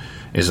is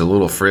a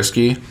little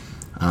frisky.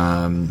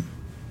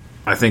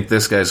 I think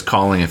this guy's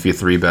calling if you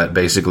 3-bet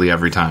basically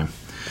every time.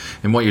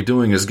 And what you're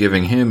doing is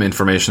giving him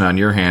information on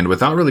your hand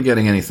without really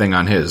getting anything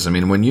on his. I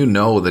mean, when you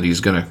know that he's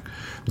going to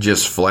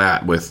just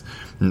flat with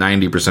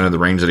 90% of the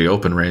range that he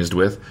open raised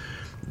with,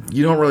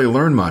 you don't really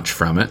learn much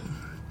from it.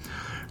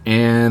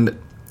 And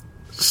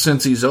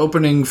since he's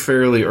opening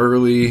fairly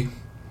early,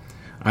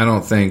 I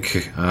don't think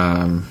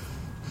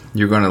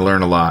you're going to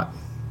learn a lot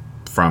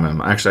from him.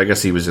 Actually, I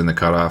guess he was in the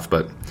cutoff,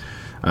 but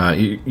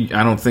I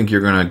don't think you're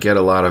going to get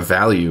a lot of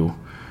value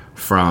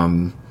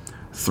from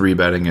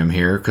 3-betting him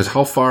here, because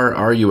how far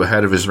are you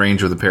ahead of his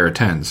range with a pair of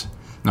tens?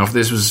 Now, if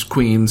this was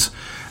queens,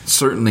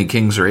 certainly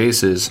kings or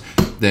aces,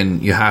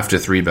 then you have to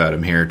 3-bet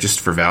him here just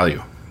for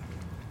value.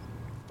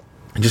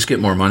 And just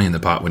get more money in the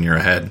pot when you're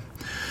ahead.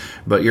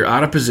 But you're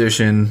out of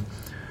position.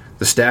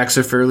 The stacks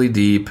are fairly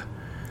deep.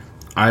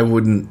 I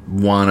wouldn't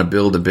want to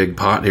build a big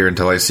pot here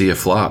until I see a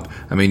flop.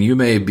 I mean, you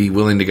may be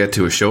willing to get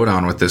to a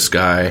showdown with this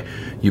guy.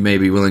 You may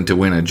be willing to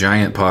win a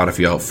giant pot if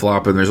you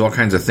outflop him. There's all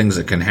kinds of things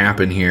that can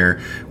happen here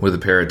with a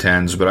pair of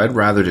tens, but I'd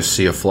rather just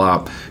see a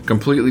flop.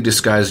 Completely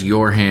disguise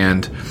your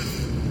hand.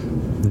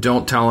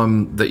 Don't tell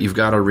him that you've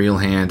got a real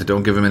hand.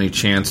 Don't give him any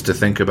chance to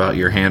think about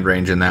your hand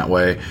range in that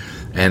way.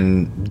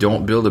 And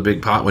don't build a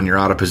big pot when you're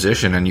out of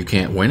position and you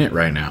can't win it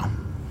right now.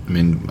 I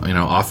mean,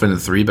 often the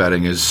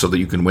 3-betting is so that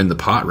you can win the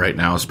pot right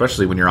now,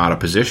 especially when you're out of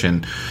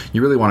position.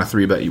 You really want to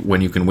 3-bet when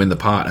you can win the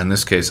pot. In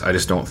this case, I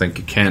just don't think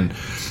you can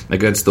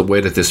against the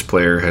way that this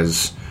player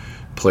has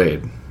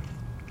played.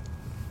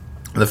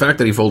 The fact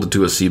that he folded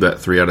to a C-bet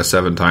 3 out of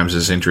 7 times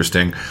is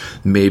interesting.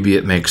 Maybe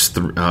it makes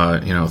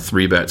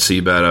 3-bet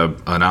C-bet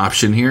an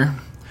option here,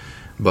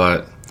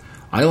 but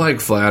I like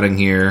flatting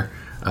here.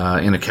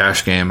 In a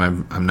cash game,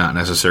 I'm not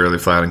necessarily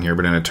flatting here,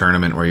 but in a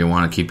tournament where you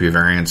want to keep your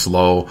variance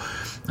low,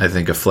 I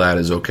think a flat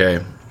is okay.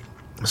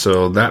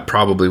 So that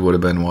probably would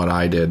have been what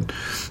I did.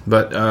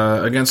 But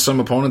against some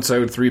opponents, I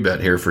would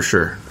 3-bet here for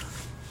sure.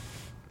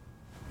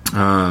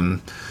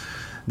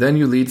 Then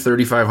you lead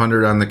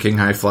 3,500 on the king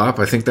high flop.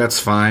 I think that's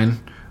fine.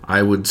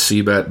 I would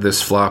c-bet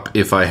this flop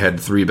if I had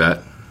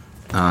 3-bet.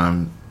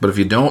 But if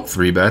you don't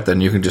 3-bet,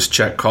 then you can just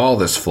check call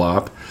this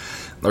flop.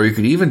 Or you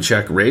could even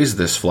check raise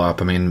this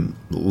flop. I mean,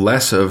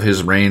 less of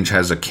his range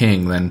has a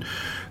king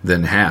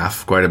than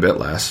half, quite a bit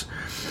less.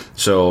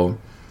 So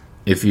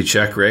if you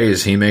check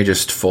raise, he may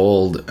just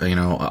fold,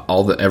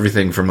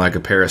 everything from like a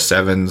pair of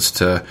sevens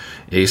to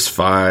ace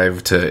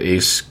 5 to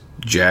ace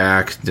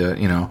jack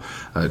to,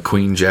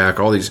 queen jack.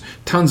 All these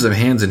tons of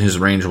hands in his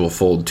range will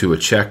fold to a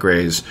check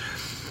raise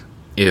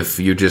if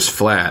you just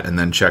flat and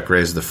then check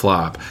raise the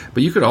flop.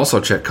 But you could also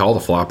check call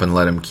the flop and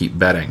let him keep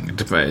betting,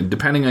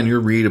 depending on your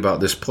read about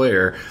this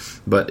player.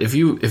 But if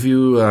you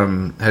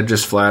had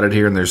just flatted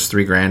here and there's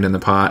 $3,000 in the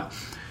pot,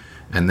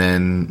 and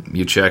then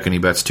you check and he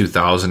bets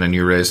 2,000 and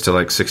you raise to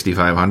like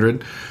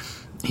 6,500,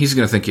 he's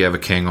going to think you have a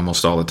king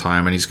almost all the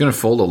time, and he's going to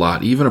fold a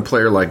lot. Even a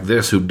player like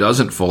this who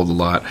doesn't fold a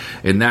lot,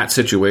 in that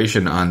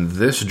situation on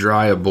this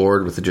dry a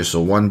board with just a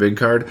one big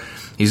card,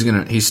 he's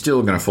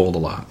still going to fold a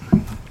lot.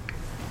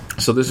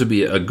 So this would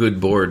be a good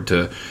board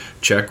to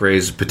check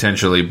raise,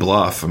 potentially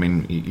bluff. I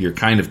mean, you're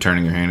kind of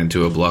turning your hand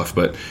into a bluff,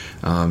 but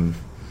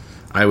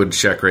I would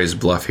check raise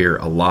bluff here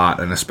a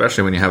lot, and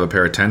especially when you have a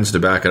pair of tens to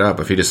back it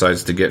up. If he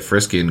decides to get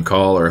frisky and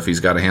call, or if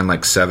he's got a hand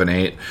like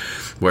 7-8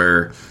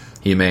 where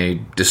he may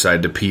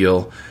decide to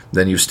peel,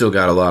 then you've still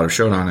got a lot of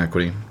showdown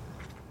equity.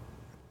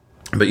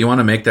 But you want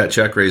to make that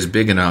check raise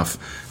big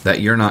enough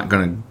that you're not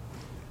going to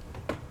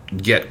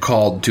get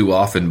called too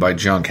often by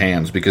junk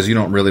hands, because you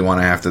don't really want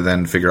to have to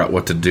then figure out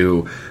what to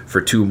do for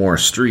 2 more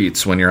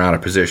streets when you're out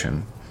of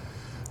position.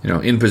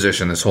 In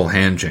position, this whole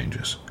hand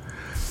changes.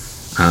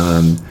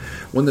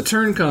 When the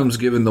turn comes,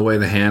 given the way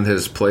the hand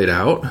has played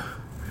out,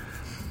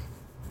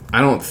 I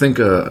don't think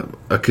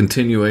a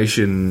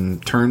continuation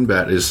turn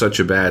bet is such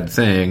a bad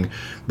thing,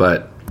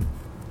 but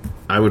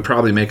I would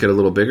probably make it a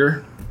little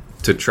bigger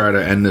to try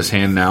to end this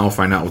hand now,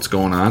 find out what's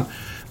going on.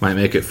 Might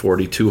make it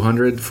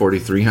 4,200,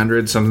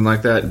 4,300, something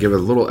like that. Give it a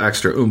little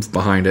extra oomph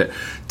behind it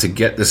to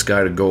get this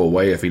guy to go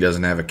away if he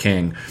doesn't have a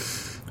king.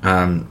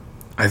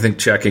 I think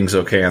checking's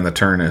okay on the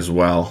turn as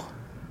well.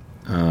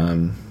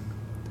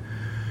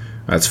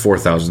 That's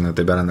 4,000 that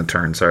they bet on the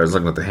turn. Sorry, I was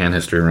looking at the hand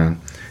history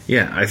around.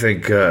 Yeah, I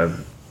think the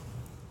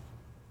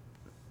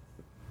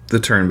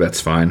turn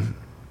bet's fine.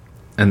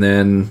 And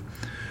then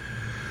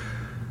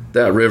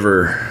that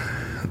river,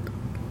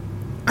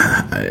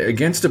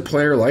 against a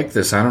player like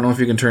this, I don't know if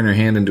you can turn your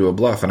hand into a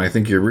bluff. And I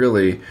think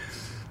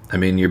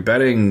you're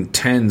betting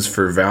tens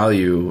for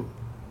value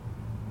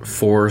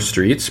 4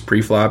 streets,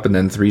 pre-flop, and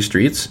then 3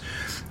 streets.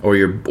 Or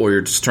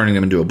you're just turning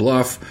them into a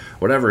bluff,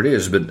 whatever it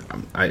is. But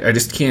I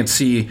just can't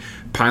see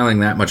piling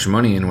that much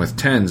money in with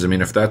tens. I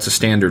mean, if that's a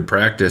standard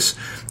practice,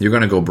 you're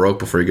going to go broke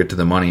before you get to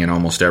the money in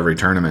almost every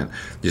tournament,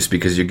 just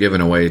because you're giving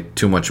away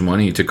too much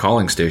money to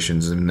calling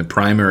stations. And the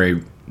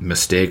primary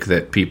mistake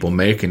that people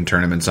make in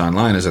tournaments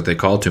online is that they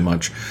call too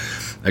much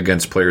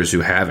against players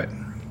who have it.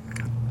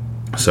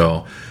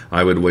 So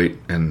I would wait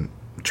and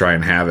try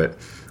and have it.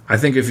 I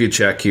think if you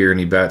check here and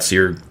he bets,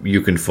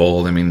 you can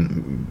fold. I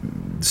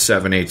mean,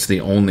 7-8's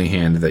the only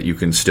hand that you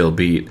can still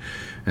beat.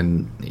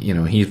 And,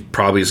 he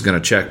probably is going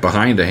to check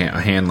behind a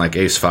hand like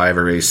ace 5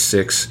 or ace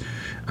 6,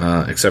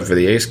 except for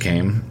the ace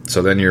came.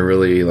 So then you're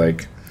really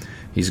like,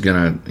 he's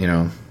going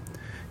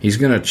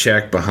to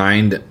check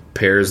behind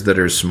pairs that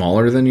are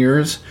smaller than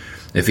yours.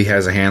 If he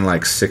has a hand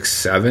like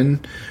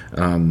 6-7,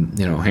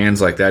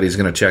 hands like that, he's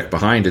going to check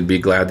behind and be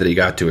glad that he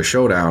got to a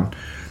showdown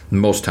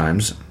most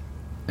times.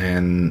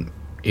 And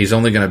he's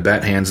only going to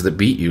bet hands that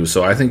beat you.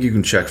 So I think you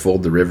can check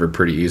fold the river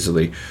pretty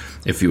easily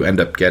if you end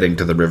up getting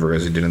to the river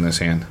as he did in this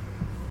hand.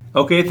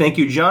 Okay, thank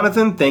you,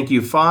 Jonathan. Thank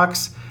you,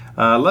 Fox.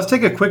 Let's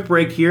take a quick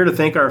break here to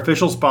thank our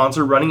official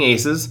sponsor, Running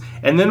Aces,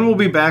 and then we'll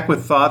be back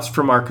with thoughts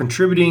from our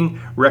contributing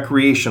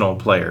recreational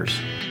players.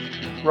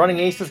 Running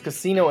Aces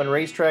Casino and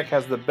Racetrack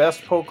has the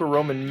best poker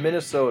room in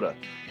Minnesota,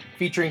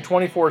 featuring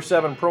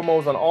 24/7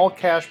 promos on all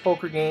cash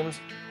poker games,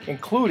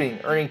 including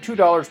earning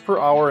 $2 per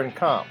hour in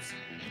comps,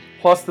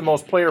 plus the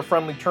most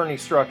player-friendly tourney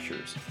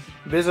structures.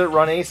 Visit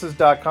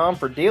runaces.com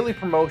for daily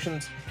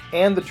promotions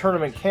and the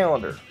tournament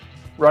calendar.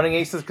 Running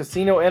Aces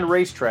Casino and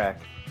Racetrack,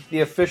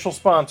 the official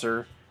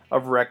sponsor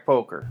of Rec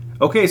Poker.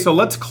 Okay, so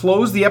let's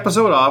close the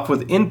episode off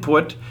with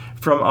input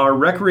from our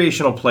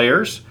recreational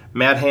players,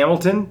 Matt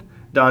Hamilton,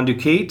 Don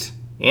Duquette,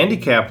 Andy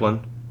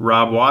Kaplan,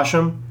 Rob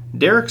Washam,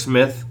 Derek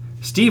Smith,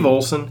 Steve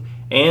Olson,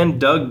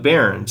 and Doug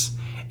Behrens.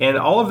 And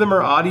all of them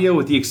are audio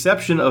with the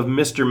exception of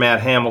Mr.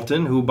 Matt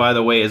Hamilton, who, by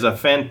the way, is a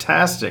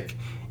fantastic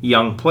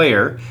young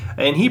player.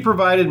 And he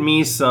provided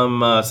me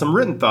some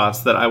written thoughts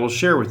that I will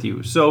share with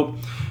you. So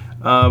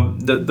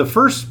the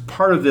first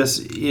part of this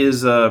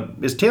is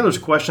Taylor's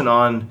question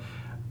on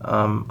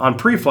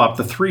preflop,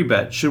 the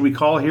 3-bet. Should we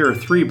call here a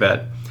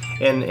 3-bet?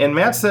 And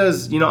Matt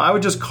says, I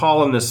would just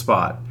call in this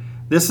spot.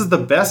 This is the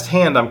best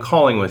hand I'm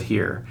calling with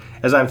here,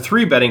 as I'm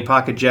 3-betting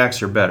pocket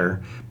jacks or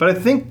better, but I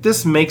think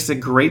this makes a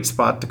great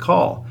spot to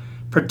call,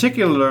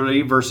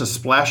 particularly versus a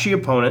splashy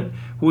opponent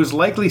who is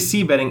likely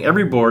c-betting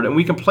every board, and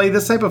we can play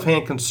this type of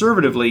hand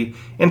conservatively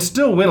and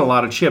still win a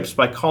lot of chips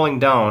by calling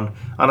down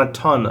on a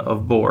ton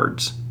of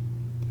boards.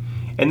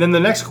 And then the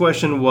next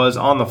question was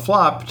on the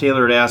flop.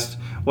 Taylor had asked,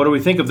 what do we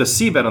think of the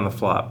c-bet on the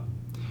flop?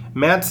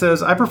 Matt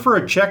says, I prefer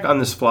a check on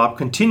this flop,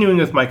 continuing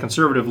with my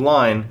conservative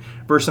line,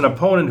 versus an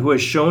opponent who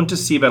has shown to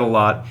c-bet a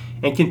lot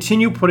and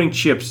continue putting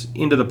chips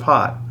into the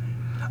pot.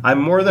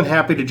 I'm more than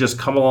happy to just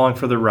come along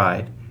for the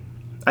ride.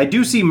 I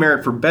do see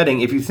merit for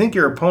betting if you think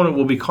your opponent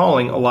will be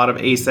calling a lot of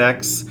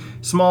ace-x,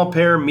 small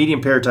pair,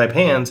 medium pair type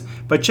hands,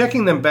 but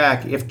checking them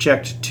back if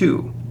checked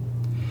too.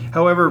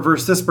 However,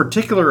 versus this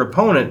particular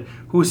opponent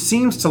who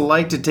seems to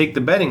like to take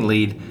the betting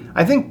lead,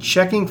 I think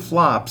checking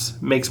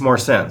flops makes more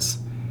sense.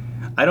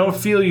 I don't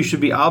feel you should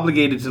be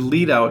obligated to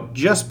lead out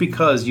just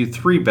because you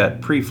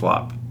 3-bet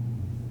pre-flop.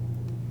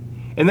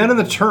 And then in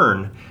the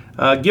turn,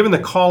 given the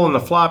call on the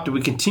flop, do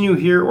we continue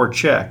here or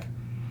check?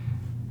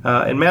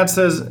 And Matt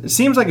says, it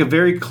seems like a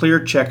very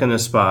clear check in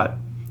this spot.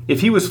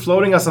 If he was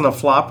floating us on the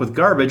flop with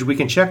garbage, we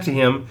can check to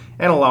him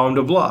and allow him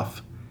to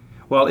bluff.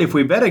 Well, if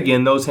we bet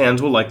again, those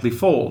hands will likely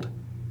fold.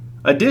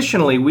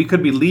 Additionally, we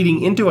could be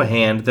leading into a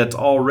hand that's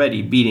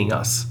already beating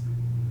us.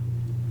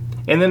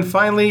 And then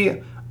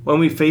finally, when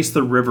we face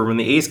the river, when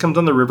the ace comes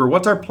on the river,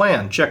 what's our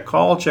plan? Check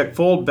call, check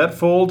fold, bet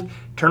fold,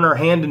 turn our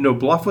hand into a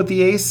bluff with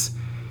the ace?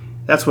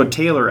 That's what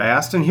Taylor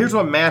asked, and here's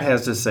what Matt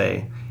has to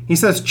say. He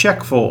says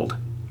check fold.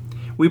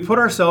 We put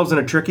ourselves in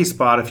a tricky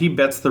spot if he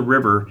bets the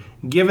river,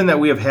 given that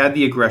we have had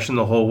the aggression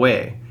the whole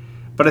way.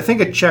 But I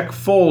think a check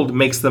fold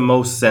makes the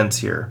most sense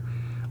here.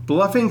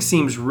 Bluffing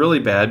seems really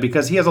bad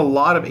because he has a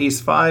lot of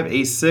ace-5,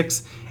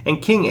 ace-6,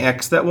 and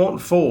king-x that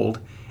won't fold,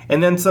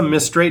 and then some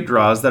missed straight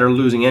draws that are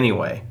losing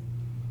anyway.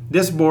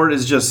 This board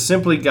has just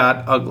simply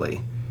got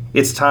ugly.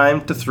 It's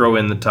time to throw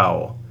in the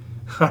towel.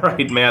 All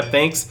right, Matt,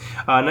 thanks.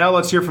 Now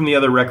let's hear from the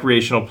other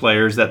recreational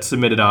players that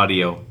submitted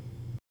audio.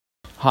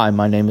 Hi,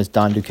 my name is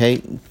Don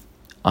Duquette.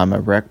 I'm a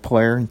rec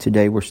player, and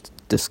today we're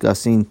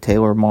discussing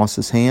Taylor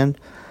Moss's hand.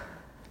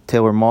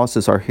 Taylor Moss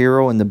is our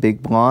hero in the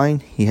big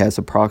blind. He has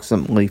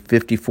approximately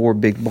 54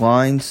 big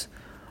blinds.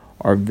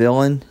 Our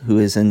villain, who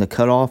is in the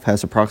cutoff,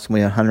 has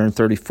approximately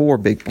 134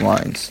 big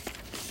blinds.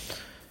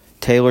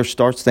 Taylor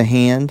starts the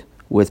hand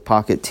with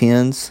pocket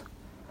tens.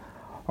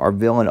 Our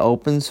villain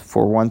opens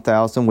for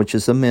 1,000, which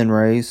is a min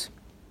raise.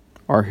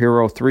 Our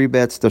hero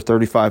 3-bets to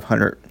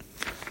 3,500.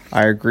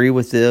 I agree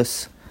with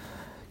this,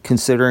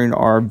 considering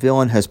our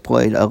villain has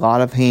played a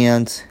lot of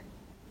hands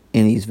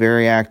and he's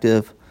very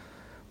active.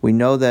 We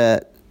know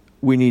that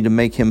we need to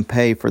make him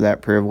pay for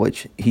that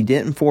privilege. He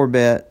didn't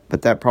 4-bet,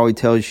 but that probably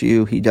tells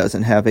you he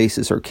doesn't have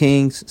aces or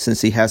kings since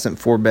he hasn't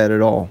 4-bet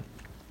at all.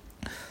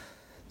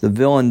 The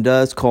villain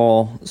does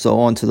call, so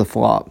on to the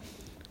flop.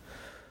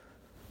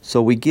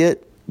 So we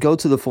go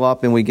to the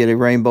flop and we get a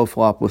rainbow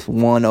flop with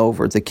 1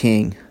 over the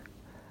king.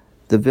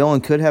 The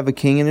villain could have a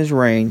king in his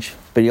range,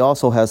 but he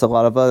also has a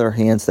lot of other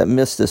hands that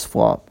miss this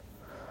flop.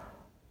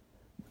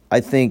 I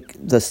think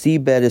the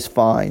c-bet is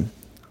fine.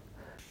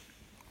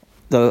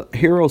 The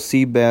hero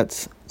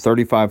c-bets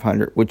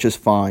 3,500, which is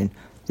fine.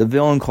 The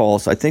villain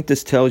calls. I think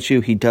this tells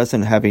you he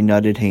doesn't have a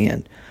nutted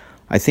hand.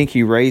 I think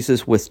he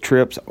raises with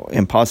trips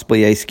and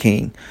possibly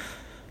ace-king.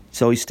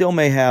 So he still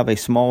may have a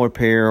smaller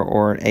pair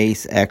or an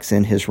ace-x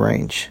in his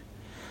range.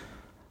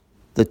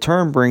 The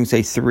turn brings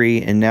a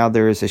 3, and now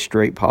there is a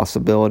straight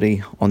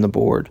possibility on the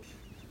board.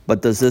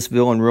 But does this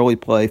villain really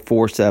play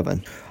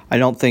 4-7? I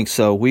don't think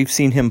so. We've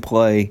seen him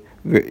play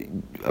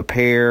a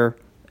pair,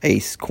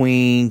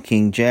 ace-queen,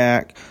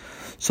 king-jack.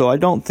 So I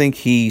don't think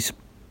he's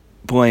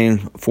playing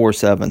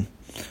 4-7.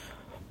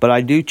 But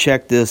I do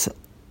check this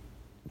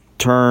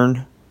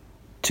turn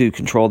to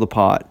control the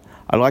pot.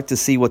 I like to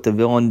see what the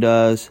villain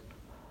does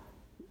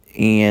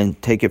and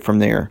take it from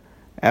there.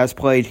 As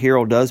played,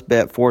 hero does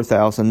bet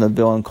 4,000. The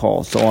villain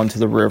calls. So on to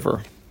the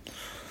river.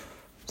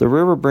 The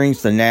river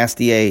brings the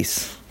nasty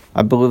ace.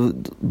 I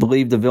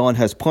believe the villain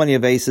has plenty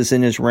of aces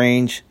in his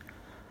range.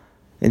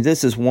 And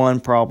this is one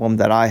problem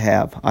that I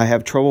have. I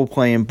have trouble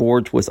playing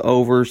boards with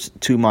overs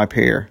to my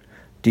pair.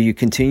 Do you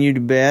continue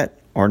to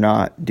bet or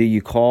not? Do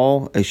you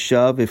call a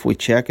shove if we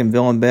check and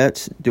villain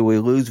bets? Do we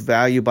lose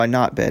value by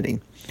not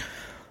betting?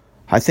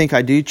 I think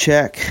I do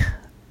check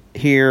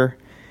here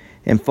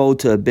and fold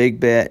to a big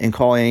bet and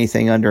call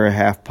anything under a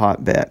half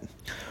pot bet.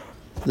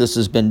 This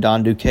has been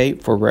Don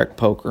Duquette for Rec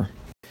Poker.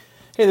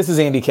 Hey, this is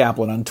Andy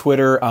Kaplan on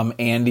Twitter. I'm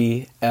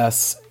Andy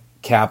S.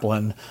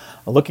 Kaplan.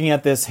 Looking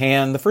at this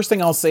hand, the first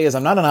thing I'll say is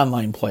I'm not an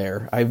online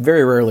player. I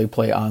very rarely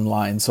play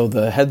online. So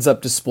the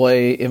heads-up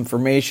display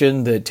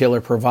information that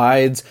Taylor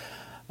provides,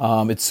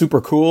 it's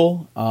super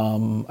cool.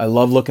 I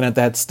love looking at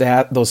those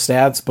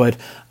stats, but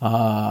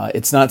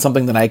it's not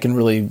something that I can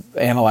really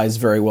analyze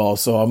very well.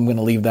 So I'm going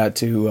to leave that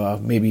to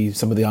maybe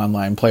some of the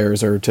online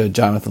players or to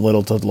Jonathan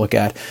Little to look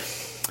at.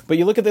 But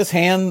you look at this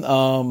hand,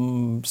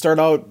 start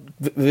out,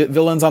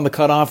 villains on the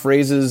cutoff,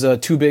 raises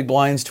 2 big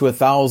blinds to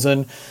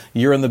 1,000.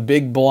 You're in the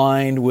big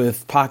blind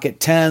with pocket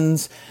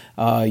tens.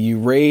 You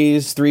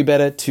raise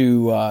 3-bet it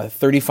to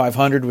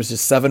 3,500, which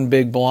is 7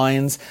 big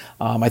blinds.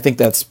 I think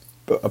that's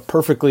a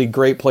perfectly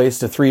great place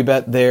to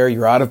 3-bet there.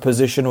 You're out of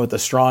position with a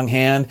strong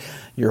hand.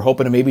 You're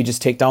hoping to maybe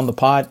just take down the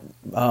pot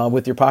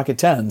with your pocket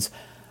tens.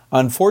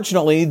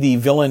 Unfortunately, the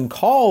villain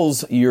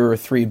calls your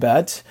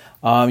 3-bet.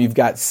 You've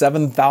got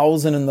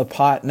 7,000 in the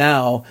pot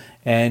now,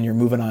 and you're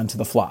moving on to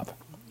the flop.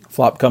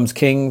 Flop comes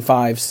king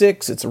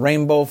 5-6. It's a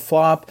rainbow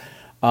flop.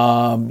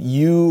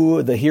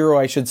 The hero,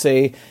 I should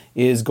say,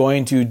 is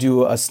going to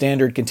do a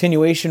standard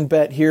continuation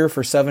bet here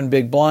for 7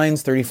 big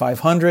blinds,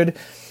 3,500.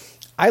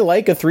 I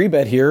like a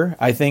 3-bet here.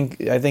 I think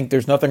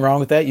there's nothing wrong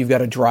with that. You've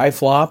got a dry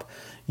flop.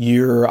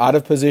 You're out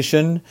of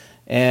position,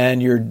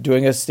 and you're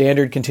doing a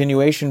standard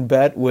continuation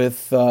bet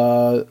with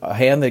a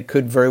hand that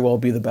could very well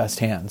be the best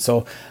hand.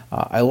 So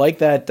I like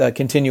that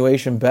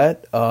continuation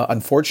bet.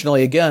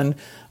 Unfortunately, again,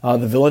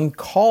 the villain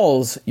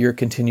calls your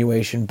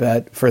continuation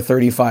bet for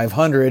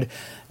 3,500,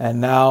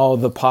 and now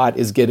the pot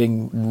is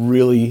getting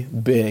really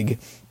big.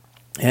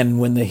 And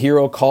when the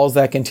hero calls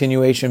that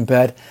continuation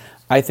bet,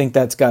 I think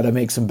that's got to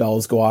make some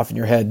bells go off in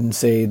your head and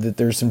say that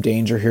there's some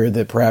danger here,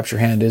 that perhaps your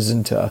hand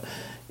isn't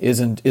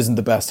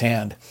the best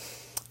hand.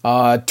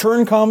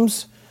 Turn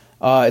comes.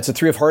 It's a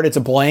 3 of heart. It's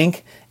a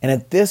blank. And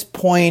at this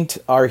point,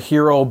 our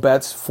hero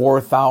bets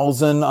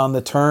 4,000 on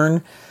the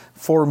turn.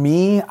 For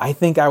me, I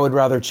think I would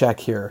rather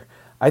check here.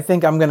 I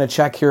think I'm going to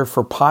check here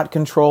for pot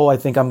control. I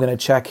think I'm going to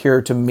check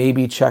here to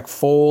maybe check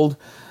fold.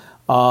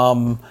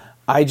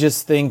 I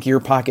just think your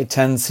pocket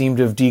 10s seem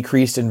to have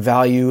decreased in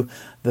value.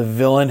 The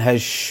villain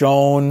has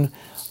shown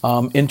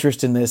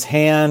interest in this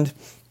hand.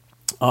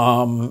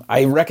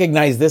 I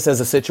recognize this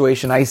as a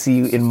situation I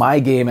see in my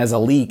game as a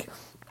leak,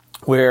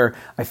 where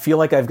I feel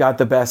like I've got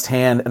the best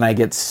hand and I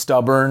get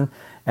stubborn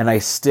and I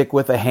stick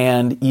with a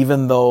hand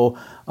even though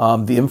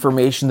the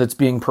information that's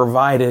being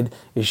provided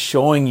is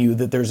showing you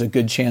that there's a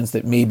good chance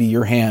that maybe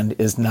your hand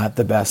is not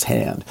the best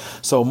hand.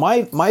 So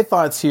my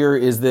thoughts here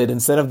is that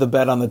instead of the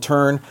bet on the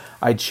turn,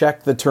 I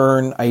check the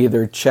turn. I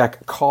either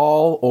check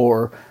call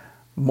or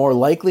more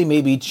likely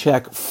maybe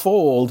check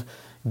fold,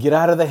 get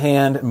out of the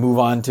hand, move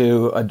on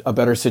to a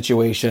better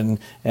situation,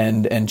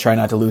 and try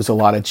not to lose a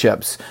lot of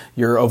chips.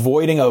 You're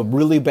avoiding a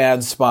really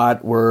bad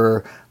spot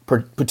where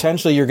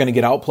potentially you're going to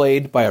get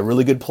outplayed by a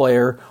really good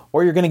player,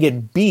 or you're going to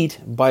get beat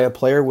by a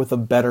player with a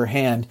better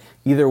hand.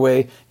 Either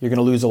way, you're going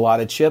to lose a lot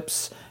of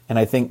chips, and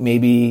I think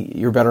maybe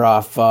you're better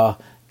off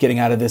getting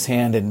out of this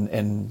hand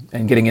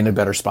and getting in a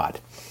better spot.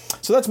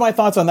 So that's my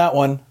thoughts on that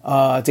one.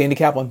 It's Andy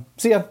Kaplan.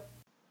 See ya.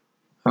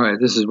 All right,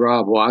 this is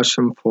Rob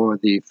Washam for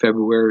the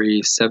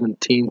February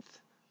 17th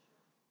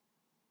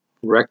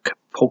Rec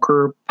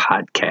Poker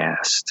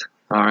Podcast.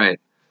 All right,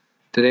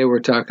 today we're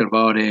talking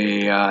about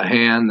a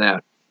hand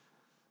that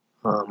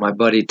my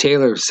buddy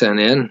Taylor sent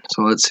in.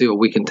 So let's see what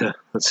we can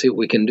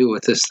do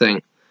with this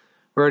thing.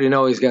 We already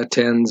know he's got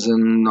 10s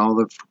and all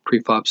the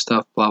pre-flop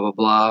stuff, blah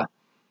blah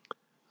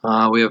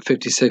blah. We have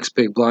 56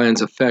 big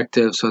blinds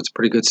effective, so it's a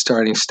pretty good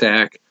starting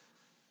stack.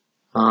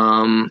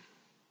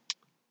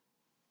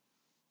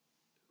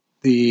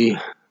 The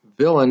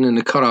villain in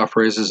the cutoff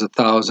raise is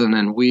 1,000,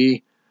 and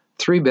we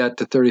 3-bet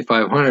to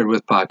 3,500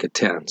 with pocket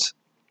 10s.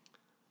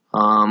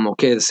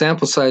 Okay, the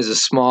sample size is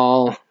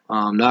small,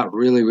 not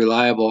really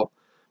reliable,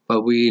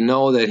 but we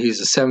know that he's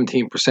a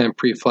 17%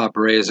 pre-flop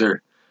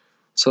raiser.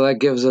 So that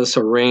gives us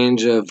a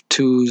range of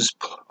 2s,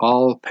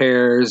 all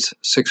pairs,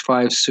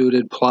 6-5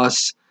 suited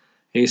plus,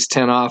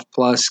 ace-10 off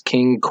plus,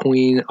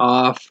 king-queen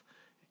off,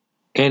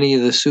 any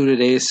of the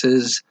suited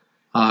aces,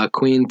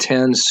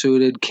 queen-10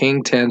 suited,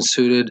 king-10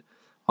 suited,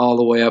 all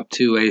the way up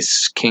to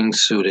ace-king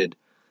suited.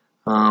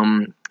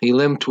 He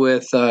limped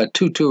with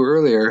 2-2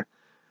 earlier,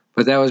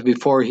 but that was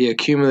before he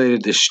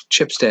accumulated the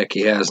chip stack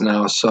he has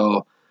now,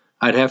 so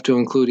I'd have to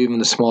include even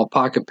the small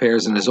pocket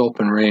pairs in his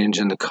open range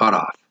in the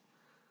cutoff.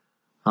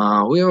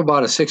 We have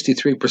about a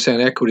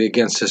 63% equity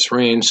against this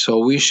range, so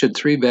we should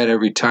 3-bet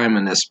every time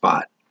in this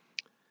spot.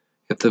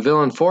 If the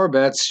villain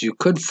 4-bets, you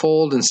could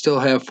fold and still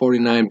have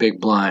 49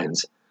 big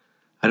blinds.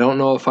 I don't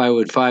know if I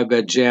would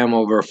 5-bet jam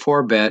over a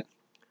 4-bet,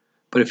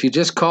 but if you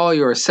just call,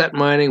 you are set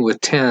mining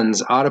with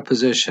 10s out of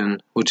position,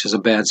 which is a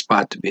bad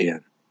spot to be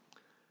in.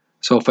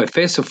 So if I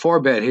face a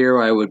 4-bet here,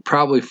 I would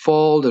probably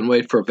fold and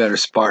wait for a better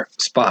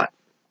spot.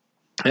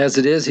 As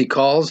it is, he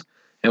calls,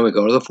 and we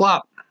go to the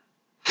flop.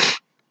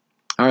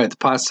 All right, the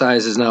pot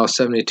size is now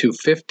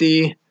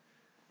 72.50.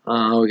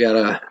 We got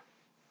a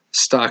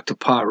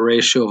stock-to-pot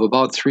ratio of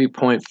about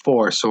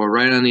 3.4, so we're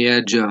right on the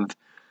edge of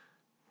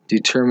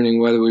determining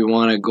whether we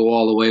want to go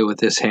all the way with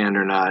this hand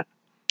or not.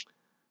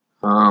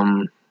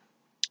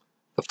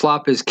 The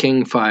flop is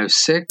king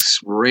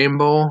 5-6,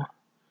 rainbow,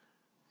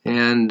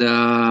 and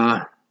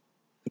the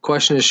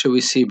question is, should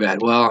we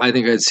c-bet? Well, I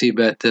think I'd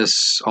c-bet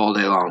this all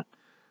day long.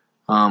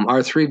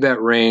 Our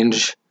 3-bet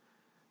range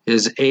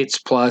is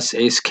 8s plus,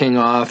 ace-king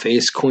off,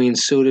 ace-queen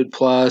suited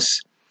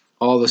plus,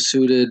 all the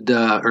suited,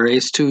 or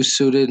ace-2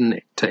 suited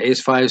and to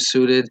ace-5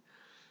 suited.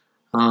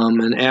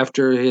 And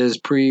after his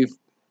pre-flop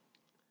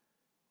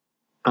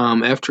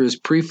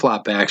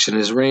action,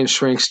 his range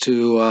shrinks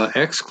to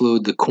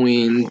exclude the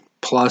queen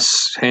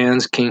plus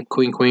hands, king,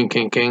 queen, queen,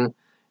 king, king,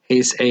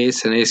 ace,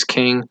 ace, and ace,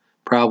 king.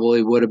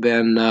 Probably would have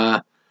been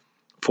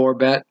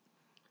 4-bet.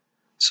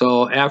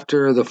 So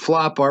after the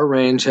flop, our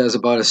range has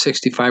about a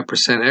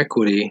 65%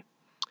 equity.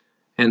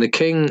 And the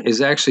king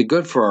is actually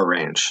good for our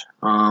range.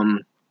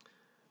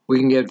 We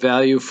can get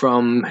value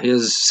from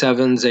his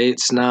 7s,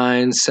 8s,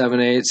 9s,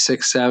 7-8,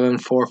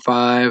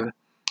 6-7,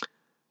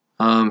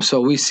 4-5.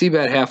 So we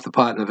c-bet half the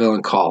pot and the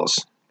villain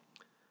calls.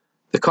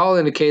 The call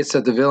indicates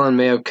that the villain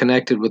may have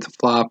connected with the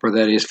flop or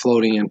that he's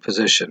floating in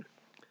position.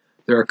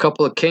 There are a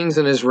couple of kings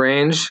in his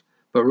range,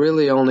 but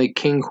really only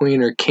king,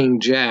 queen, or king,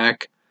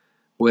 jack.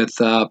 With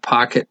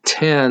pocket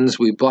 10s,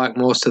 we block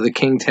most of the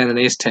king 10 and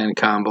ace 10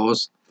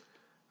 combos.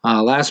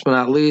 Last but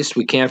not least,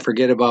 we can't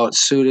forget about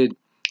suited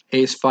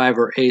ace 5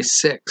 or ace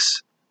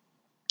 6.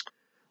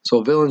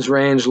 So villain's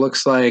range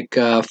looks like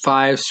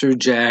 5s through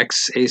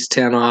jacks, ace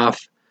 10 off,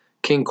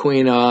 king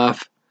queen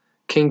off,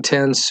 king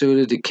 10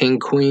 suited to king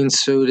queen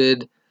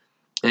suited,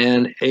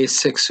 and ace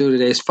 6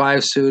 suited, ace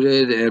 5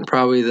 suited, and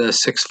probably the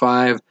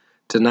 6-5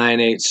 to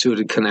 9-8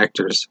 suited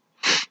connectors.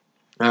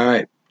 All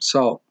right,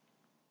 so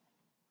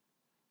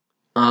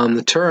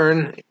the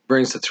turn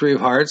brings the 3 of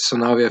hearts, so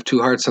now we have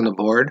 2 hearts on the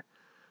board.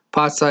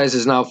 Pot size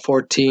is now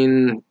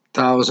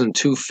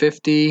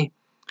 14,250,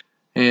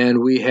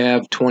 and we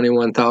have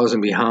 21,000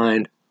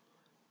 behind.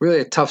 Really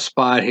a tough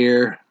spot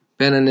here.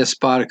 Been in this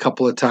spot a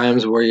couple of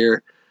times where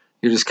you're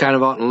just kind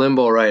of out in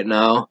limbo right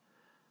now,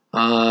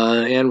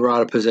 and we're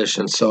out of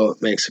position, so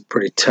it makes it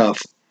pretty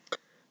tough.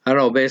 I don't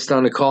know, based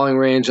on the calling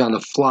range on the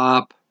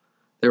flop,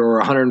 there were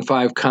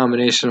 105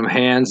 combination of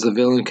hands the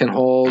villain can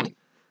hold.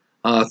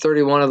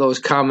 31 of those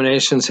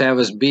combinations have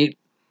us beat,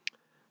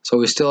 so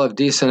we still have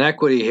decent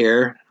equity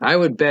here. I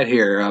would bet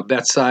here.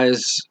 Bet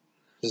size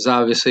is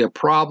obviously a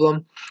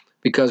problem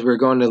because we're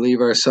going to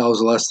leave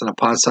ourselves less than a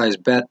pot size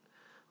bet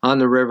on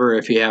the river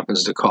if he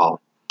happens to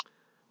call.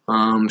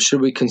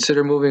 Should we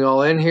consider moving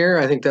all in here?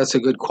 I think that's a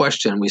good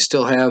question. We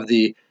still have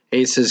the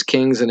aces,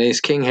 kings, and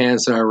ace-king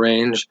hands in our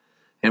range,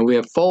 and we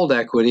have fold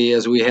equity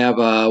as we have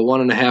a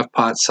 1.5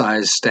 pot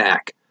size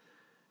stack.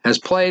 As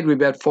played, we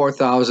bet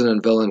 4,000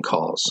 and villain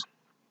calls.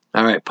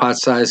 All right, pot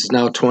size is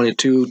now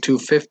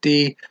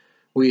 22,250.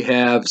 We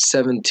have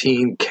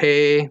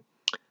 17K.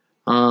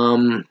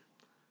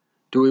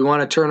 Do we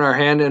want to turn our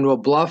hand into a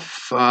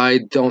bluff? I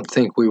don't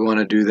think we want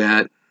to do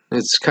that.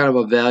 It's kind of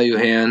a value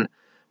hand.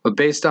 But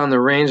based on the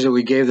range that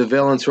we gave the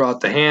villain throughout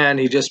the hand,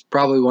 he just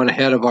probably went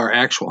ahead of our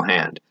actual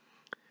hand.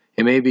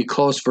 It may be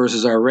close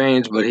versus our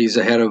range, but he's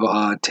ahead of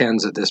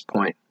 10s at this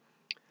point.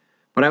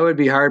 But I would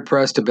be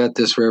hard-pressed to bet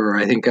this river.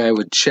 I think I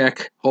would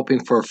check,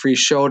 hoping for a free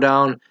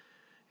showdown,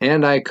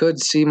 and I could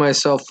see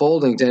myself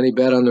folding to any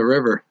bet on the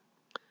river.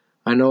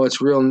 I know it's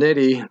real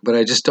nitty, but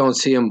I just don't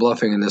see him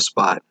bluffing in this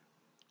spot.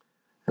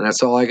 And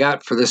that's all I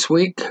got for this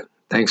week.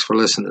 Thanks for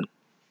listening.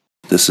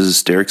 This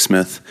is Derek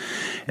Smith,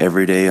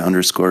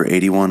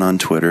 everyday_81 on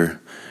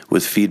Twitter,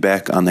 with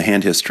feedback on the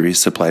hand history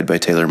supplied by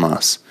Taylor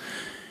Moss.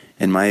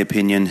 In my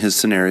opinion, his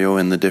scenario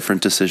and the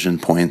different decision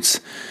points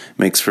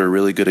makes for a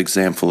really good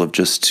example of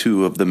just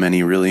 2 of the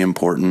many really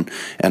important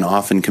and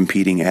often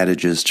competing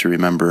adages to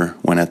remember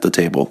when at the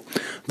table.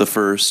 The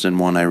first, and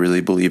one I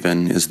really believe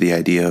in, is the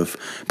idea of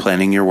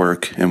planning your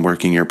work and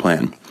working your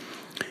plan.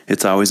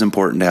 It's always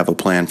important to have a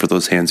plan for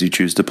those hands you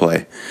choose to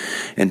play,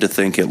 and to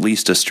think at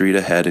least a street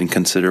ahead and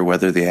consider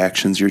whether the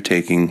actions you're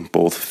taking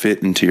both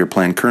fit into your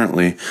plan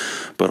currently,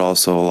 but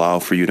also allow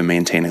for you to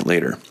maintain it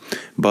later.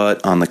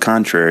 But on the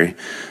contrary,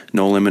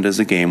 no limit is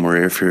a game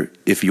where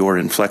if you're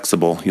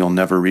inflexible, you'll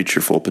never reach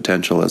your full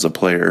potential as a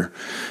player,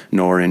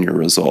 nor in your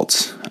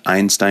results.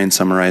 Einstein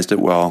summarized it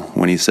well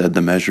when he said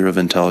the measure of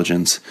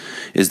intelligence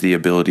is the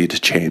ability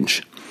to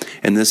change.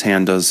 And this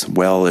hand does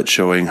well at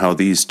showing how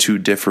these 2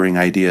 differing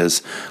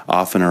ideas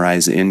often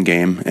arise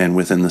in-game and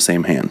within the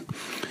same hand.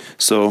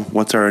 So,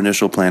 what's our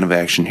initial plan of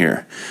action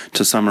here?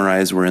 To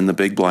summarize, we're in the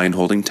big blind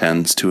holding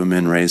 10s to a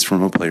min raise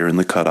from a player in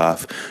the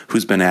cutoff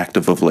who's been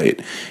active of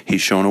late.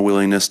 He's shown a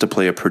willingness to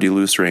play a pretty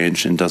loose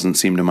range and doesn't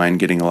seem to mind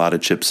getting a lot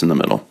of chips in the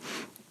middle.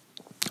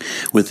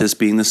 With this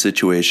being the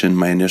situation,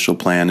 my initial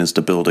plan is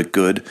to build a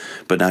good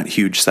but not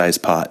huge size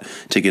pot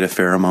to get a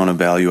fair amount of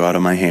value out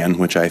of my hand,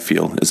 which I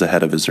feel is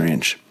ahead of his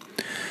range.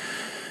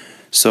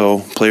 So,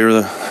 player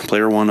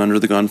 1 under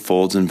the gun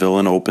folds and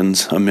villain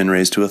opens a min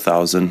raise to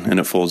 1,000, and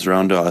it folds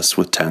around to us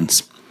with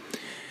 10s.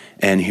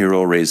 And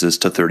hero raises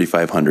to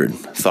 3,500.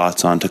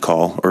 Thoughts on to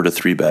call or to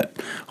 3-bet?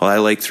 Well, I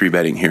like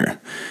 3-betting here.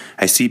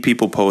 I see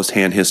people post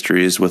hand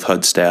histories with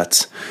HUD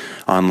stats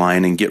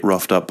online and get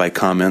roughed up by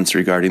comments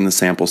regarding the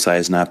sample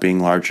size not being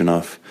large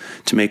enough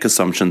to make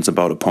assumptions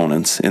about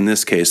opponents. In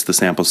this case, the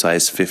sample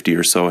size, 50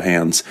 or so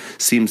hands,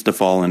 seems to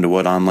fall into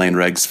what online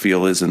regs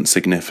feel isn't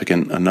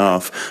significant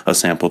enough a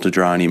sample to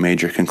draw any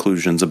major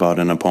conclusions about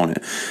an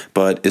opponent.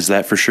 But is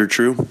that for sure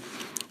true?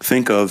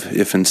 Think of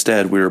if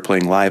instead we were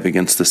playing live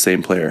against the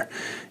same player.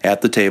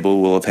 At the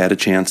table, we'll have had a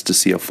chance to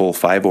see a full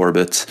 5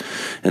 orbits,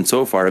 and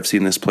so far I've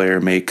seen this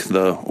player make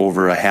the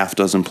over a half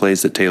dozen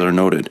plays that Taylor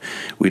noted.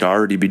 We'd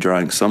already be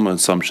drawing some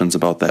assumptions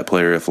about that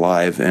player if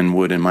live, and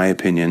would, in my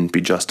opinion, be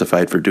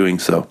justified for doing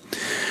so.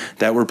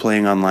 That we're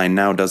playing online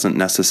now doesn't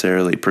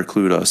necessarily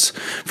preclude us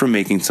from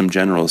making some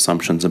general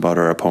assumptions about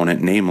our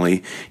opponent,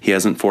 namely, he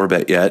hasn't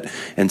 4-bet yet,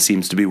 and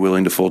seems to be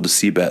willing to fold to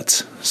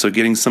C-bets. so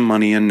getting some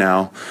money in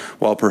now,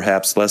 while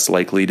perhaps less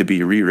likely to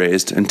be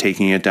re-raised, and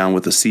taking it down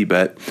with a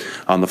c-bet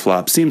on the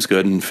flop seems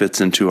good and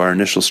fits into our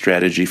initial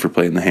strategy for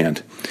playing the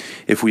hand.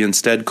 If we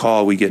instead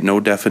call, we get no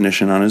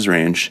definition on his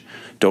range,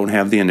 don't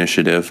have the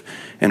initiative,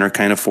 and are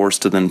kind of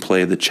forced to then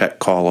play the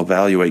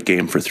check-call-evaluate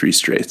game for 3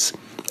 streets.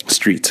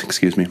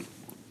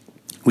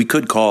 We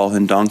could call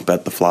and donk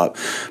bet the flop,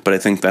 but I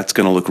think that's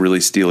going to look really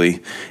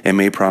steely and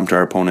may prompt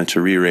our opponent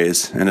to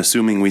re-raise, and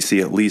assuming we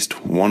see at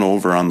least 1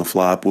 over on the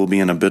flop, we'll be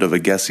in a bit of a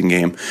guessing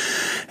game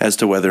as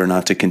to whether or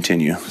not to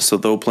continue. So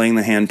though playing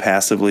the hand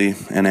passively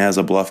and as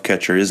a bluff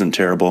catcher isn't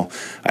terrible,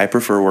 I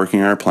prefer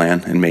working our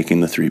plan and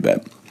making the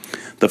 3-bet.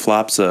 The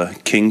flop's a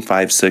king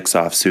 5-6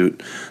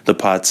 offsuit, the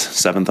pot's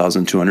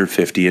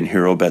 7,250, and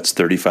hero bets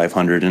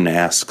 3,500 and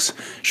asks,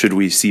 should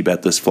we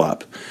c-bet this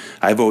flop?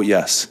 I vote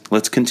yes.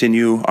 Let's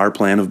continue our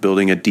plan of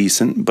building a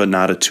decent but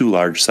not a too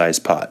large size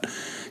pot.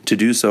 To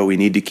do so, we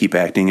need to keep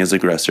acting as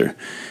aggressor.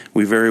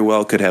 We very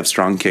well could have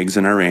strong kings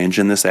in our range,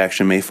 and this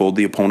action may fold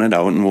the opponent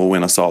out and we'll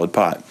win a solid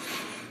pot.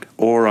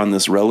 Or on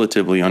this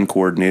relatively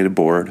uncoordinated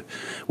board,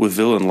 with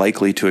villain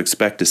likely to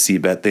expect a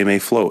c-bet, they may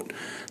float.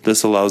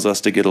 This allows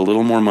us to get a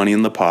little more money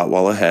in the pot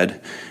while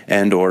ahead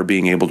and or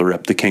being able to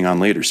rep the king on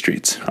later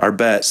streets. Our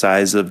bet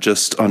size of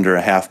just under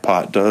a half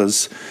pot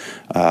does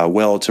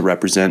well to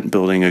represent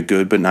building a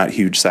good but not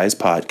huge size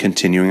pot,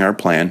 continuing our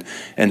plan,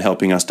 and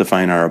helping us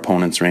define our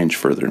opponent's range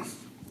further.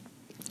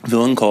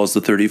 Villain calls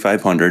the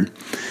 3,500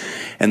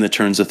 and the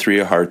turn's a 3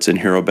 of hearts and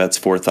hero bets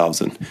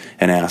 4,000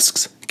 and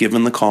asks,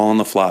 given the call on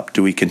the flop,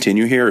 do we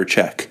continue here or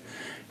check?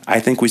 I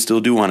think we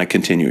still do want to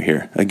continue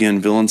here. Again,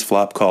 villain's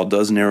flop call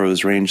does narrow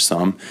his range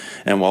some,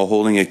 and while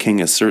holding a king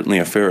is certainly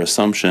a fair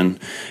assumption,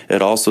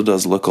 it also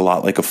does look a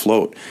lot like a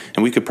float,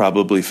 and we could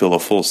probably fill a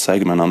full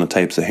segment on the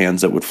types of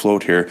hands that would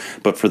float here,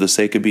 but for the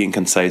sake of being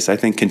concise, I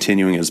think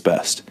continuing is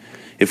best.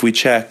 If we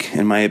check,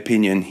 in my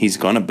opinion, he's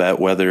going to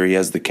bet whether he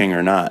has the king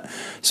or not,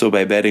 so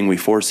by betting we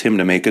force him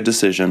to make a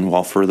decision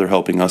while further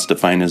helping us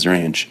define his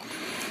range.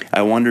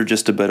 I wonder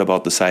just a bit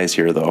about the size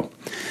here, though.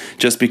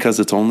 Just because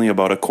it's only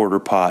about a quarter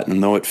pot,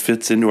 and though it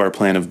fits into our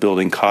plan of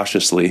building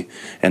cautiously,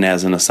 and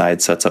as an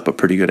aside sets up a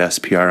pretty good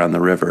SPR on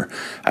the river,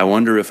 I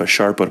wonder if a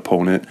sharp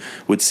opponent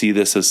would see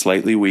this as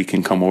slightly weak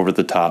and come over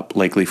the top,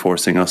 likely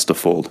forcing us to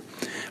fold.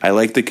 I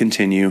like the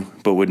continue,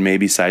 but would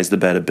maybe size the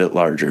bet a bit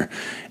larger,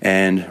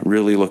 and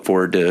really look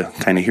forward to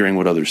kind of hearing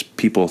what other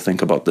people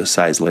think about this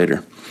size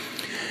later.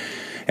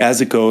 As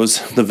it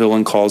goes, the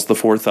villain calls the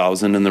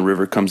 4,000 and the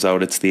river comes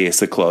out, it's the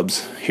ace of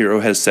clubs.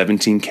 Hero has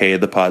 17k,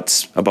 the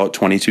pot's about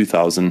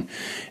 22,000,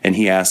 and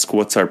he asks,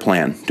 what's our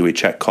plan? Do we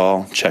check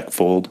call, check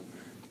fold,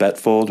 bet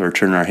fold, or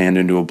turn our hand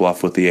into a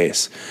bluff with the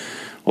ace?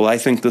 Well, I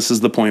think this is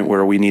the point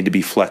where we need to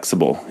be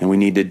flexible and we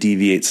need to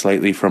deviate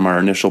slightly from our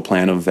initial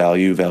plan of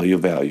value.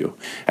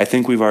 I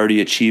think we've already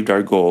achieved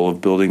our goal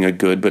of building a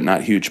good but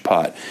not huge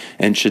pot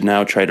and should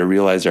now try to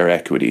realize our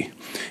equity.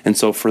 And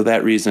so for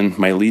that reason,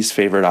 my least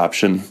favorite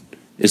option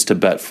is to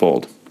bet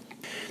fold.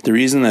 The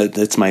reason that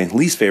it's my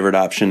least favorite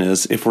option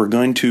is if we're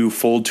going to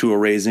fold to a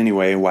raise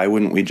anyway, why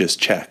wouldn't we just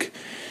check?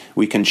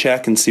 We can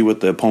check and see what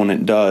the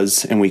opponent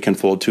does, and we can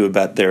fold to a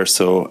bet there.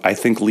 So I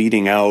think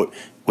leading out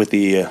with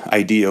the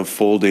idea of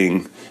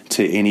folding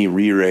to any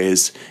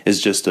re-raise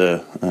is just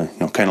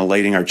kind of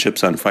lighting our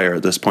chips on fire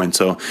at this point.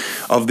 So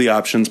of the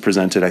options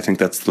presented, I think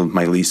that's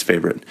my least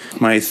favorite.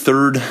 My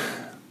third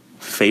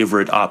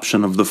favorite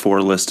option of the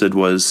 4 listed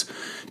was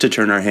to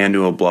turn our hand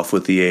to a bluff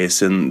with the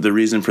ace, and the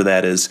reason for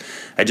that is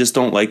I just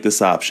don't like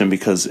this option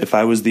because if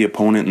I was the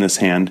opponent in this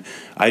hand,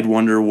 I'd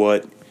wonder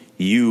what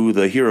you,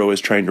 the hero,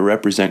 is trying to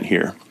represent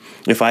here.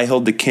 If I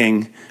held the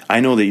king, I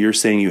know that you're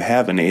saying you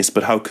have an ace,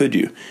 but how could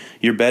you?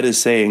 Your bet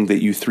is saying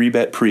that you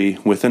 3-bet pre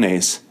with an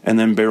ace and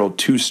then barreled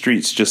 2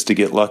 streets just to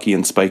get lucky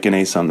and spike an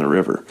ace on the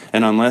river.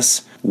 And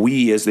unless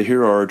we as the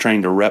hero are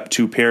trying to rep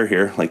 2 pair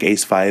here, like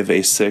ace 5,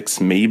 ace 6,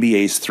 maybe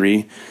ace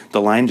 3,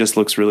 the line just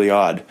looks really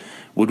odd.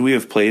 Would we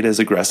have played as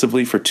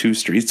aggressively for 2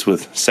 streets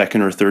with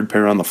second or third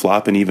pair on the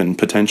flop and even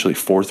potentially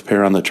 4th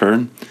pair on the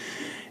turn?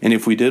 And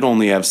if we did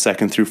only have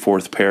 2nd through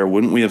 4th pair,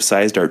 wouldn't we have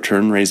sized our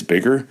turn raise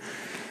bigger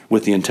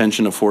with the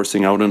intention of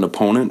forcing out an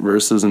opponent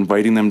versus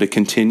inviting them to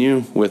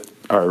continue with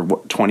our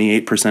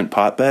 28%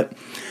 pot bet?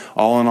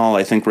 All in all,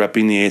 I think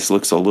repping the ace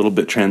looks a little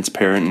bit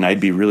transparent, and I'd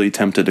be really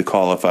tempted to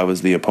call if I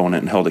was the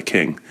opponent and held a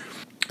king.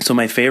 So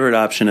my favorite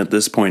option at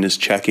this point is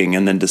checking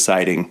and then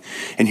deciding,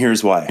 and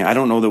here's why. I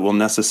don't know that we'll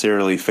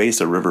necessarily face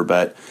a river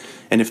bet,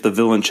 and if the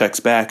villain checks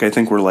back, I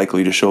think we're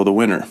likely to show the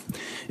winner.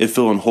 If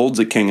villain holds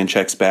a king and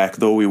checks back,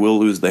 though we will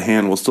lose the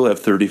hand, we'll still have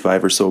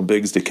 35 or so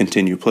bigs to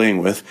continue playing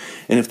with,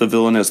 and if the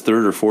villain has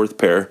 3rd or 4th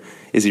pair,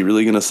 is he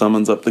really going to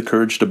summons up the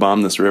courage to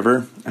bomb this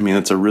river? I mean,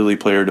 it's a really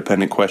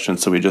player-dependent question,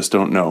 so we just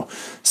don't know.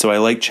 So I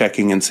like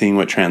checking and seeing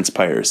what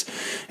transpires.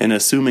 And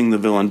assuming the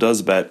villain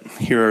does bet,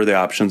 here are the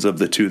options of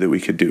the 2 that we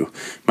could do.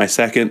 My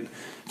second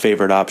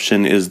favorite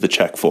option is the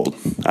check fold.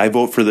 I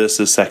vote for this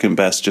as second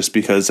best just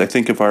because I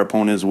think if our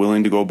opponent is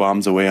willing to go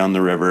bombs away on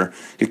the river,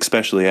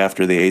 especially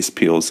after the ace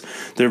peels,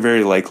 they're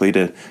very likely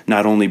to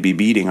not only be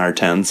beating our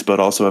tens, but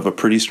also have a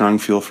pretty strong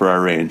feel for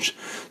our range.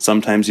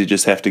 Sometimes you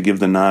just have to give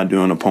the nod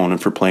to an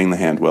opponent for playing the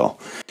hand well.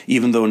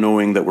 Even though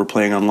knowing that we're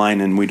playing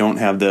online and we don't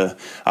have the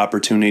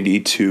opportunity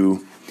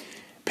to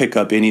pick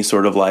up any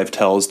sort of live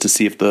tells to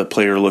see if the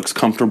player looks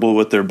comfortable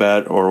with their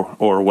bet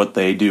or what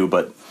they do,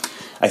 but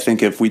I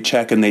think if we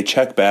check and they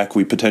check back,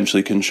 we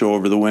potentially can show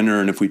over the winner,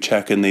 and if we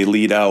check and they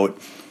lead out,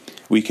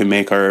 we can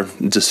make our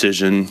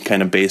decision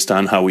kind of based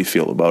on how we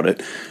feel about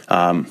it.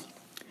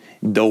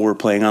 Though we're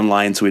playing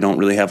online, so we don't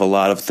really have a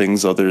lot of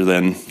things other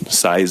than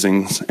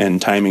sizings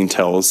and timing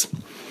tells,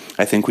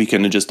 I think we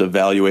can just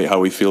evaluate how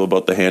we feel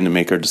about the hand and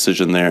make our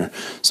decision there.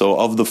 So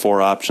of the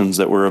 4 options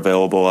that were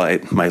available,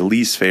 my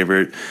least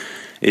favorite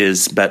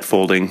is bet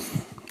folding.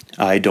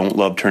 I don't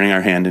love turning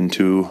our hand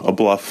into a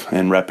bluff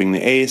and repping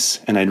the ace,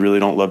 and I really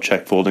don't love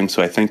check folding,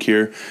 so I think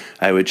here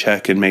I would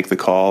check and make the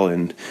call,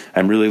 and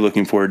I'm really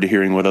looking forward to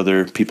hearing what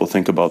other people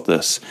think about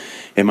this.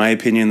 In my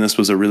opinion, this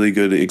was a really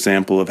good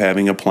example of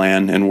having a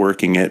plan and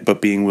working it,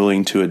 but being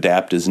willing to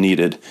adapt as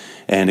needed.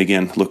 And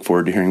again, look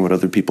forward to hearing what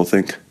other people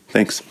think.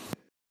 Thanks.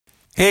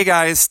 Hey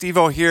guys,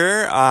 Steve-O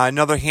here.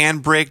 Another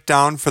hand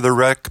breakdown for the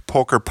Rec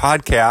Poker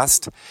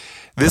Podcast.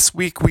 This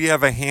week we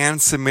have a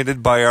hand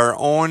submitted by our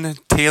own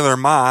Taylor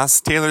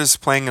Moss. Taylor's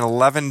playing an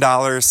 $11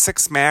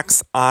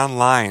 6-max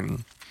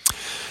online.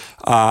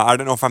 I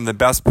don't know if I'm the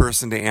best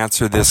person to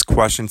answer this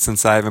question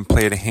since I haven't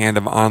played a hand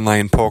of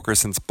online poker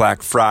since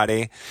Black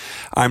Friday.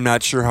 I'm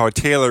not sure how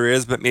Taylor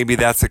is, but maybe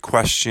that's a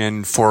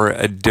question for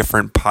a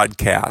different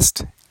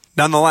podcast.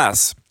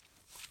 Nonetheless,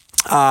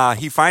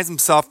 he finds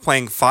himself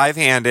playing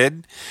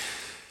 5-handed.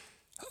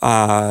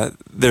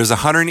 There's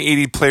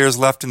 180 players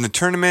left in the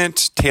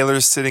tournament.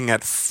 Taylor's sitting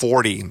at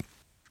 40,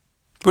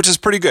 which is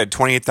pretty good,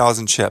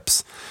 28,000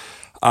 chips.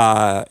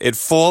 It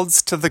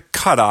folds to the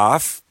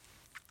cutoff,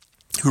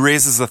 who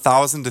raises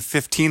 1,000 to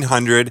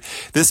 1,500.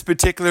 This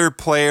particular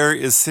player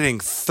is sitting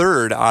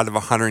third out of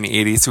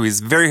 180, so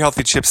he's very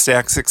healthy chip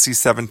stack,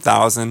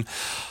 67,000.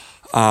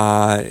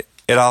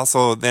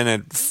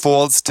 It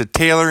folds to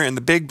Taylor in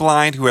the big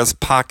blind, who has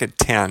pocket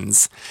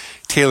tens.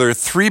 Taylor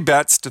 3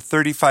 bets to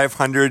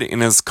 3,500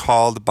 and is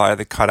called by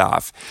the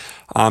cutoff.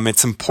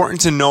 It's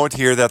important to note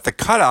here that the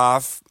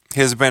cutoff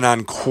has been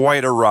on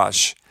quite a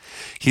rush.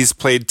 He's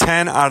played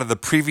 10 out of the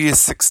previous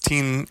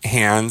 16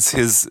 hands.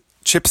 His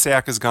chip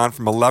stack has gone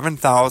from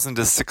 11,000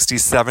 to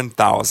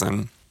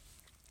 67,000.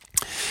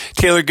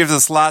 Taylor gives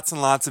us lots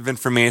and lots of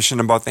information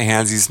about the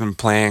hands he's been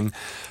playing.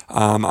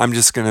 I'm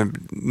just going to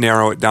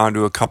narrow it down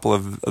to a couple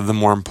of the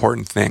more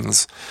important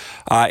things.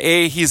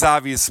 Player's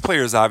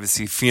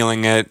obviously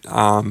feeling it.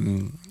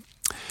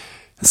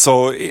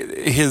 So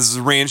his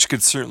range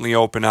could certainly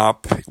open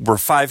up. We're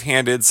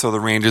 5-handed, so the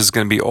range is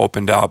going to be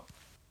opened up.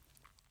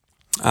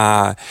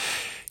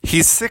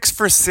 He's 6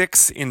 for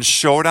 6 in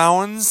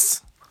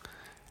showdowns,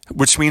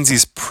 which means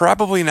he's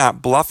probably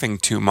not bluffing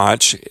too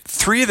much. 2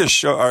 of the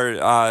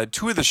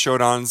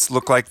showdowns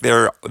look like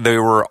they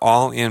were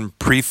all in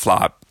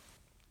pre-flop.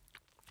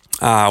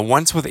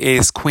 Once with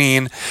ace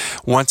queen,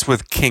 once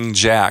with king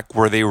jack,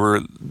 where they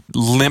were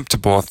limped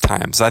both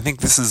times. I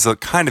think this is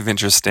kind of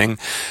interesting.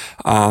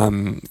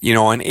 An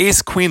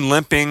ace queen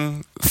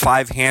limping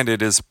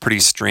 5-handed is pretty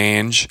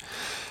strange.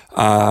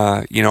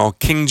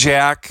 King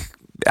jack,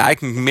 I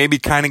can maybe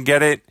kind of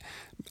get it.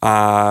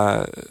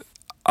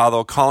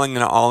 Although calling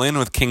an all-in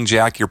with king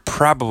jack, you're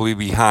probably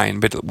behind,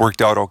 but it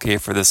worked out okay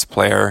for this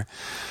player.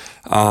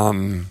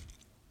 Won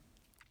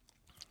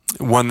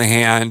the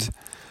hand.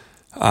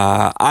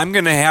 I'm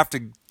going to have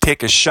to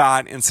take a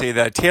shot and say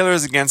that Taylor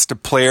is against a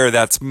player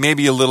that's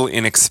maybe a little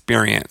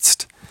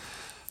inexperienced,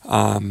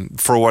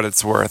 for what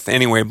it's worth.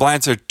 Anyway,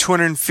 blinds are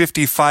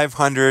 250,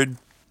 500.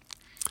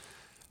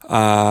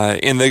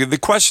 And the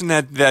question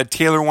that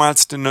Taylor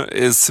wants to know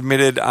is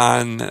submitted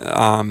on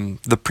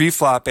the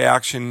pre-flop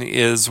action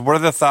is, what are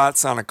the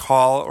thoughts on a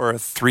call or a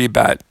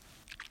 3-bet?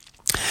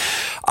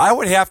 I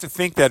would have to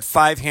think that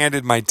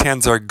 5-handed my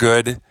 10s are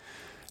good.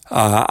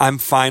 I'm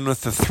fine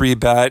with the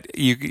 3-bet.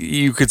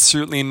 You could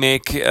certainly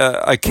make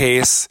a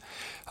case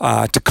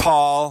to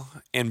call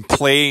and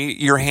play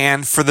your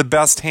hand for the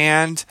best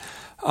hand.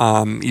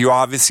 You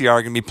obviously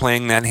are going to be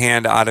playing that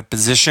hand out of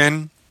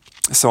position,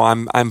 so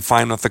I'm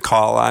fine with the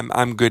call.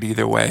 I'm good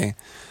either way.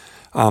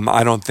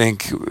 I don't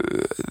think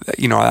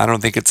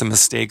it's a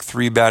mistake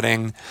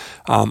 3-betting,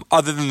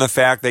 other than the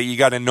fact that you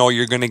got to know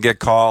you're going to get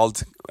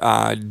called,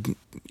 and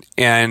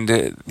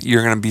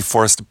you're going to be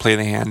forced to play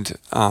the hand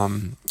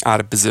out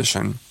of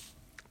position.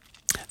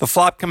 The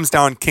flop comes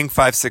down king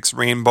 5-6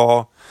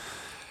 rainbow.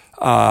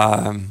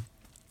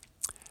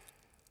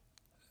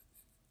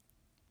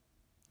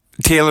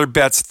 Taylor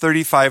bets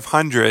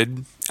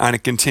 3,500 on a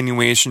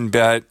continuation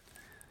bet.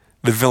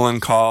 The villain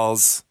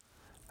calls.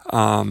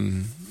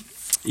 And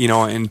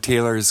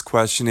Taylor's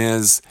question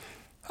is,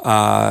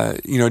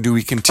 do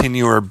we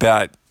continue or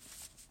bet?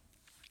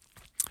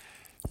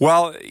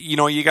 Well,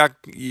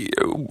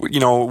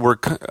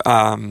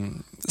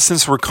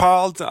 since we're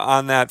called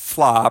on that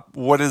flop,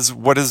 what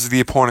is the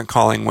opponent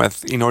calling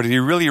with? Did he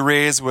really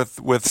raise with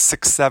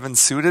 6-7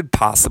 suited?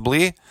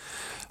 Possibly.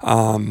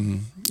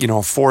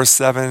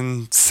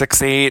 4-7,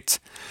 6-8.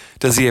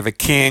 Does he have a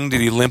king?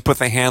 Did he limp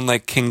with a hand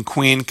like King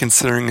Queen,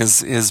 considering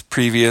his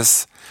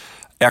previous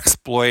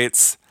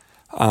exploits?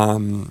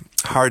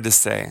 Hard to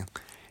say.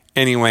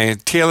 Anyway,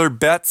 Taylor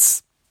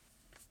bets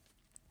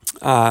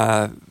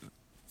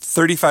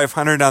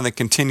 3,500 on the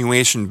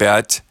continuation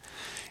bet,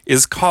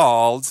 is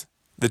called.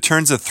 The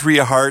turns of 3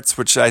 of hearts,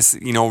 which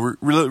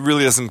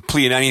really doesn't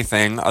complete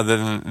anything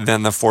other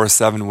than the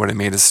 4-7 would have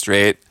made a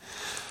straight,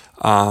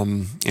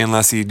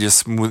 unless he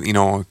just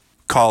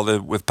called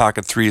it with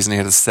pocket threes and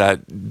hit a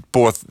set.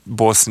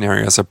 Both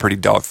scenarios are pretty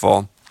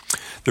doubtful.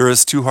 There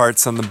is 2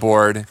 hearts on the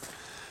board.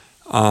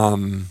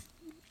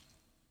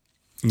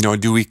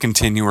 Do we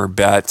continue or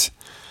bet?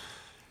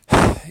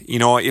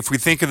 If we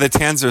think of the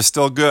 10s are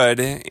still good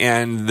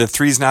and the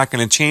 3's not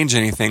going to change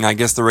anything, I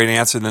guess the right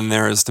answer then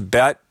there is to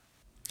bet.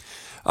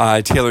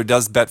 Taylor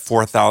does bet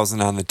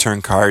 4,000 on the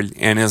turn card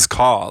and is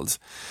called.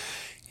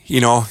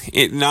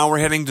 Now we're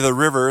heading to the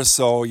river,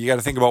 so you got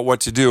to think about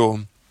what to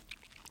do.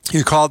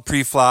 You're called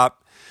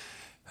pre-flop.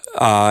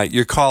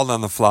 You're called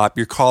on the flop.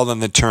 You're called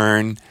on the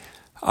turn.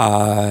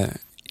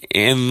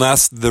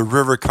 Unless the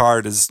river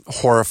card is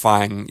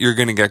horrifying, you're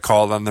going to get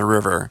called on the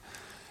river.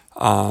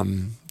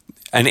 An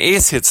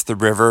ace hits the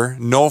river.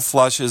 No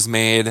flush is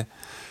made.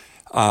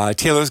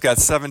 Taylor's got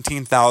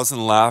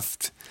 17,000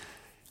 left.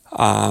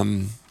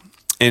 And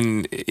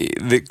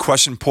the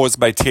question posed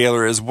by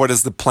Taylor is, what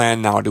is the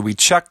plan now? Do we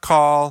check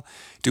call?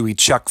 Do we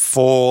check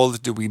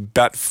fold? Do we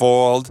bet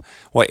fold?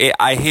 Well,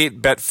 I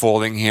hate bet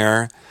folding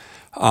here.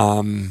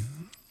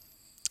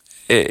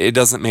 It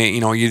doesn't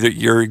make, either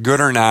you're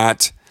good or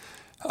not.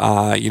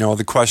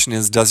 The question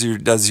is,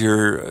 does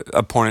your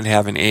opponent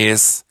have an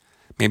ace?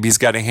 Maybe he's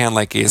got a hand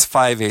like ace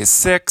 5, ace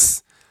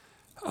 6.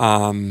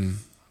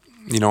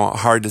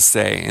 Hard to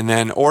say. And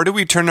then, or do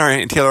we turn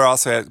Taylor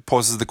also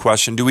poses the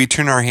question, do we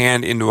turn our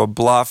hand into a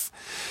bluff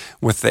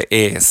with the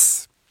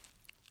ace?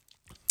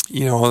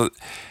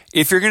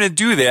 If you're going to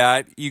do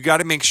that, you got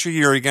to make sure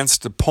you're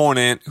against an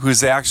opponent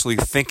who's actually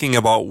thinking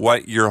about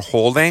what you're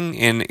holding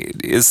and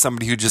is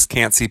somebody who just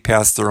can't see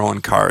past their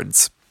own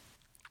cards.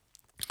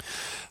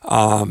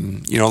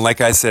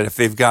 Like I said, if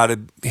they've got a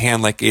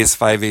hand like ace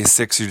 5, ace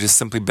 6, you're just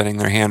simply betting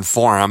their hand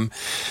for them.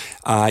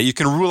 You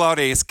can rule out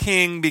ace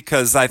king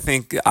because I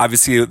think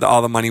obviously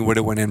all the money would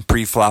have went in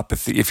pre-flop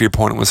if your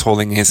opponent was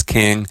holding ace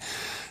king.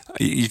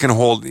 You can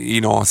hold,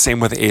 same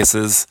with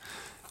aces.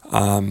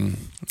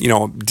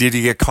 Did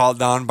he get called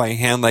down by a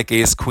hand like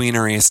ace queen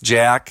or ace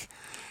jack?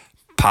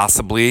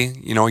 Possibly.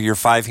 You're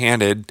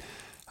 5-handed.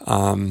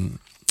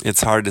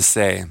 It's hard to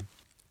say.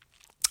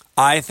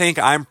 I think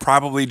I'm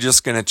probably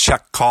just going to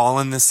check call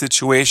in this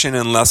situation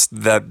unless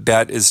that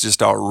bet is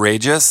just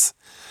outrageous.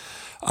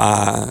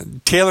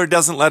 Taylor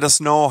doesn't let us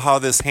know how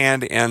this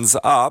hand ends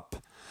up.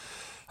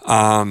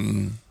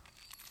 I'm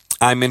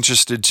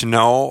interested to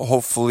know.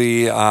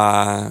 Hopefully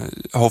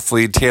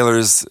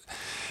Taylor's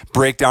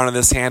breakdown of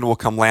this hand will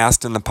come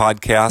last in the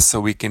podcast so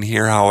we can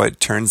hear how it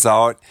turns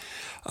out.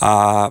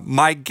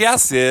 My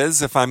guess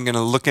is, if I'm going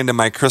to look into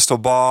my crystal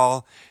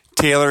ball,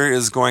 Taylor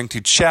is going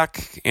to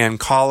check and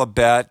call a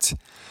bet,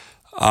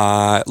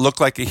 look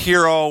like a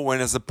hero when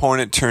his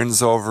opponent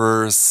turns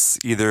over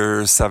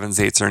either 7s,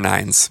 8s, or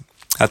 9s.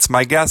 That's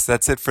my guess.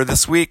 That's it for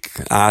this week.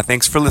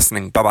 Thanks for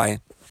listening. Bye-bye.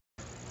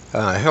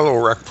 Hello,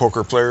 Rec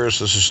Poker players.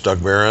 This is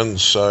Doug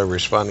Behrens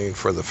responding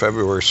for the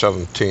February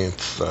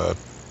 17th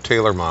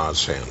Taylor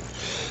Maas hand.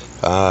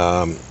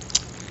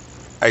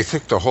 I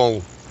think the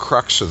whole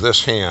crux of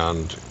this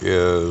hand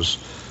is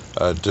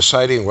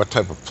deciding what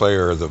type of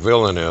player the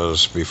villain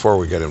is before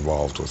we get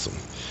involved with them.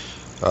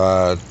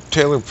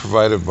 Taylor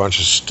provided a bunch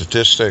of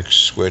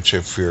statistics, which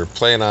if you're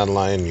playing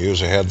online,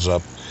 use a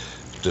heads-up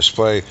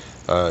display.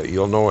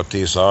 You'll know what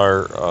these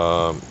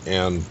are.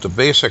 And the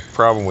basic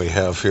problem we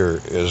have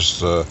here is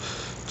the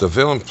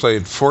villain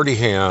played 40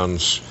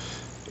 hands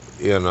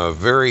in a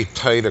very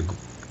tight,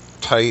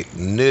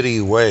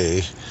 nitty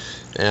way,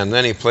 and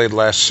then he played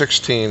last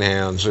 16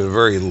 hands in a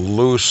very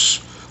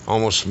loose,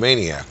 almost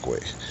maniac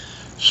way.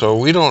 So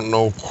we don't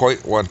know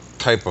quite what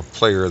type of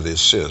player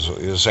this is.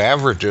 His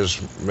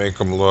averages make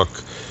him look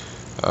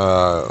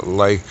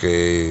like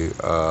a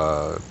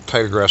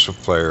tight aggressive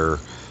player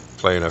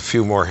playing a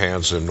few more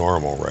hands than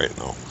normal right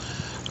now.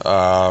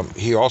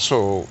 He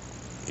also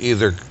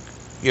either,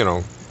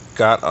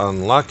 got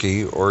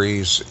unlucky, or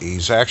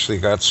he's actually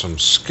got some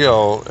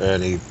skill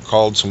and he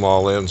called some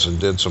all-ins and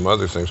did some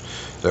other things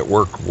that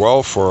worked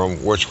well for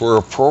him, which were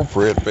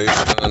appropriate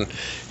based on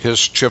his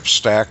chip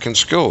stack and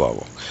skill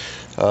level.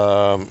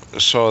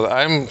 So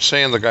I'm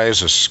saying the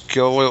guy's a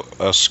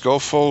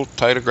skillful,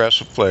 tight,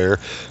 aggressive player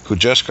who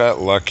just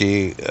got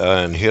lucky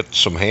and hit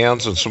some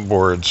hands and some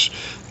boards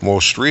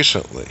most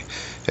recently.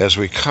 As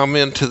we come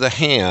into the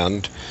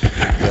hand,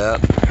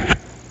 that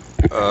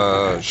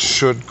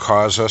should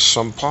cause us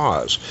some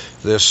pause.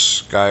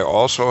 This guy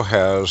also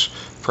has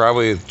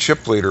probably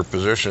chip leader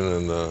position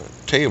in the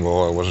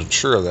table. I wasn't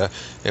sure of that.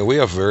 And we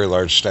have a very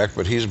large stack,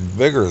 but he's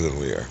bigger than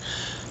we are.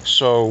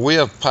 So we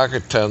have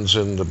pocket tens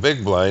in the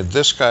big blind.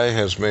 This guy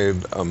has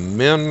made a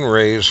min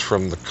raise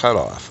from the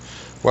cutoff.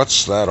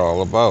 What's that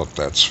all about?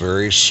 That's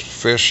very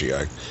fishy.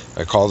 I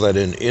call that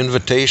an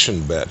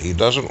invitation bet. He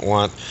doesn't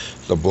want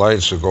the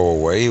blinds to go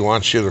away. He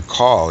wants you to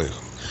call.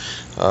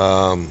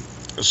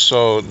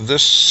 So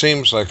this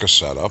seems like a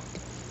setup.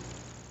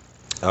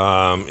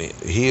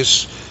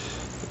 He's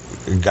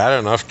got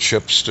enough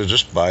chips to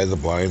just buy the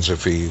blinds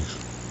if he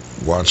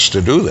wants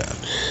to do that.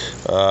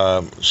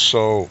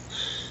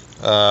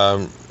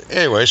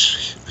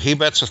 Anyways, he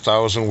bets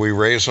 1,000. We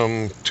raise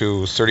him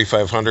to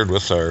 3,500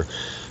 with our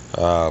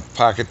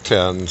pocket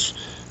tens,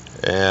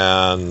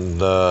 and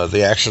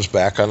the action's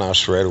back on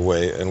us right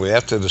away, and we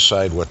have to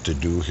decide what to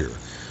do here.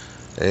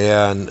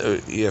 And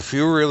if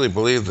you really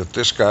believe that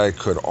this guy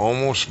could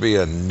almost be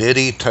a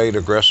nitty-tight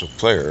aggressive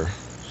player,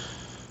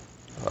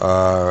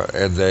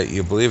 and that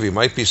you believe he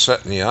might be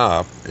setting you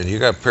up, and you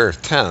got a pair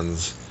of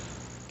tens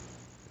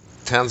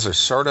are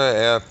sort of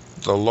at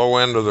the low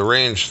end of the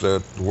range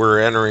that we're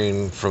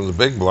entering from the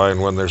big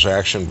blind when there's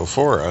action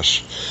before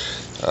us,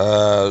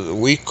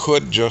 we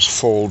could just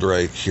fold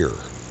right here.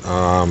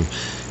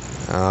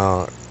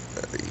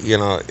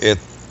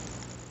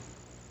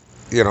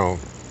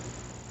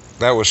 That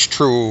was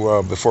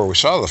true before we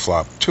saw the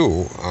flop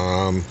too.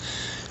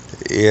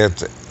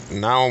 It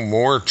now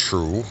more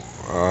true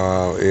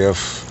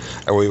if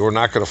we were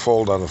not going to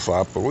fold on the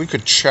flop, but we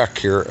could check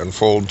here and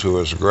fold to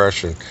his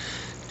aggression.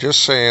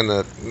 Just saying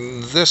that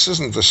this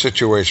isn't the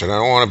situation. I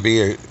don't want to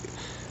be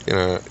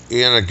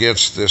in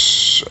against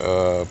this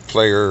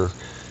player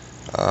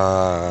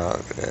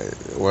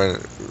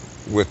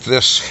with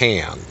this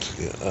hand.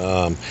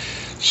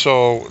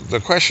 So the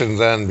question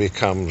then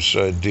becomes,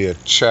 do you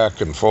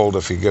check and fold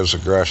if he gives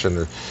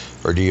aggression,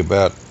 or do you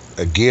bet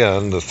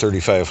again? The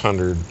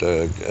 3,500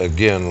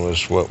 again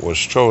was what was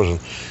chosen.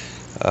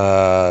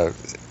 I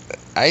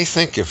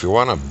think if you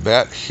want to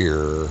bet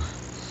here,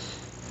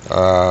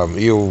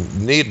 you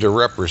need to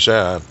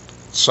represent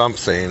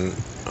something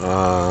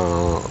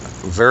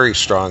very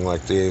strong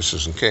like the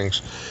aces and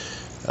kings.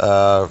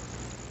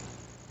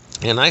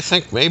 And I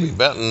think maybe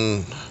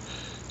betting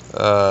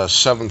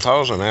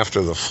 7,000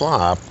 after the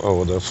flop.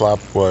 Oh, the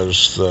flop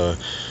was the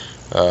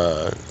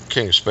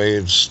king of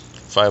spades,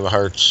 5 of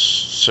hearts,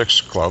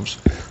 6 clubs,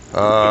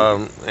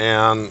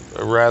 and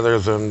rather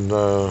than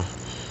a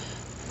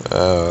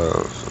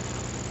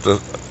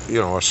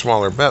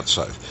smaller bet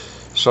size.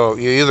 So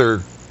you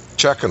either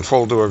check and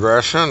fold to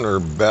aggression or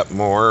bet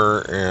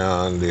more,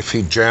 and if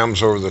he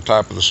jams over the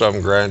top of the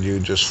 7 grand, you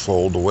just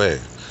fold away.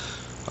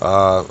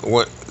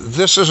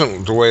 This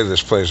isn't the way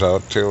this plays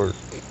out. Taylor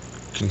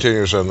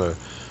continues on the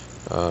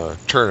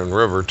turn and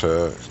river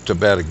to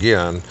bet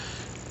again.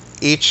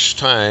 Each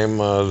time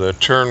the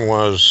turn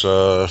was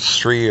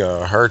 3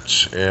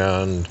 hearts,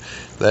 and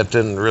that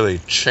didn't really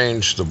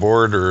change the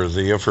board or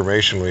the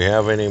information we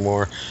have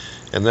anymore.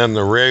 And then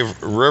the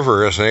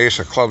river is an ace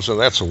of clubs, and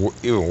that's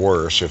even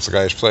worse. If the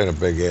guy's playing a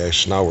big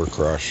ace, now we're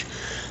crushed.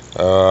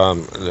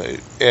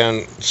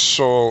 And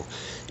so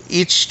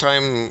each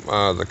time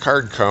the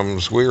card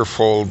comes, we are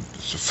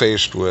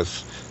faced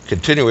with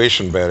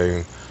continuation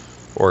betting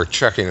or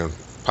checking and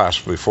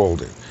possibly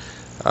folding.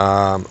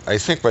 I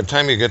think by the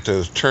time you get to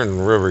the turn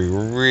and river, you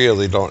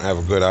really don't have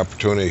a good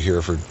opportunity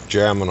here for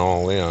jamming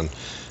all in,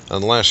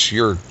 unless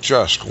you're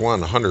just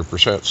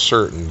 100%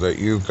 certain that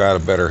you've got a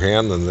better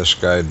hand than this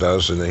guy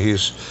does, and that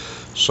he's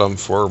some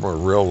form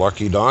of real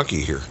lucky donkey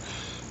here.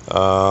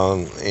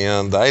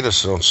 And I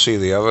just don't see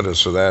the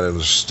evidence of that in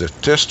the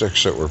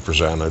statistics that were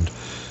presented.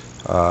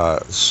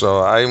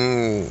 So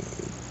I'm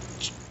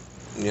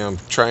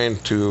trying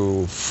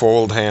to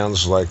fold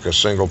hands like a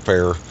single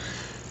pair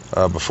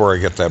before I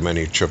get that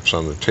many chips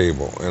on the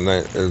table. And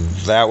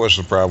that was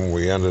the problem.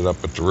 We ended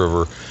up at the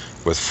river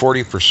with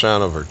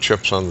 40% of our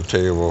chips on the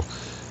table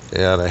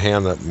and a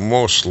hand that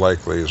most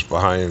likely is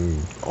behind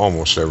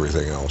almost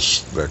everything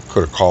else that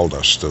could have called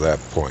us to that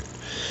point.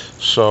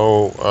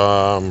 So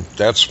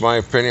that's my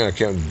opinion.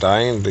 I'm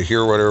dying to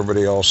hear what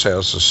everybody else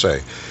has to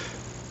say.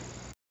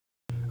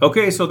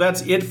 Okay, so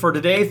that's it for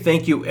today.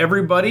 Thank you,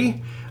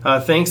 everybody.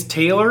 Thanks,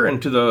 Taylor,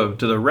 and to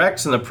the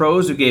Rex and the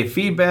pros who gave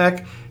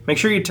feedback. Make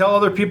sure you tell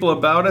other people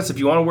about us. If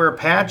you want to wear a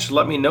patch,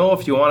 let me know.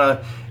 If you want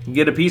to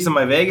get a piece of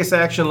my Vegas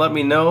action, let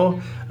me know.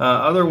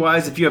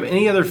 Otherwise, if you have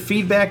any other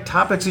feedback,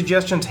 topic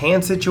suggestions,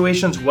 hand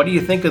situations, what do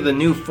you think of the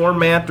new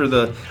format or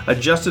the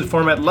adjusted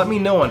format, let me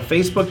know on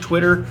Facebook,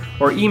 Twitter,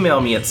 or email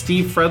me at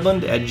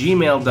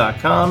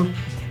stevefredland@gmail.com,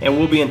 and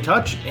we'll be in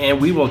touch, and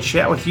we will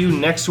chat with you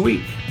next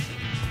week.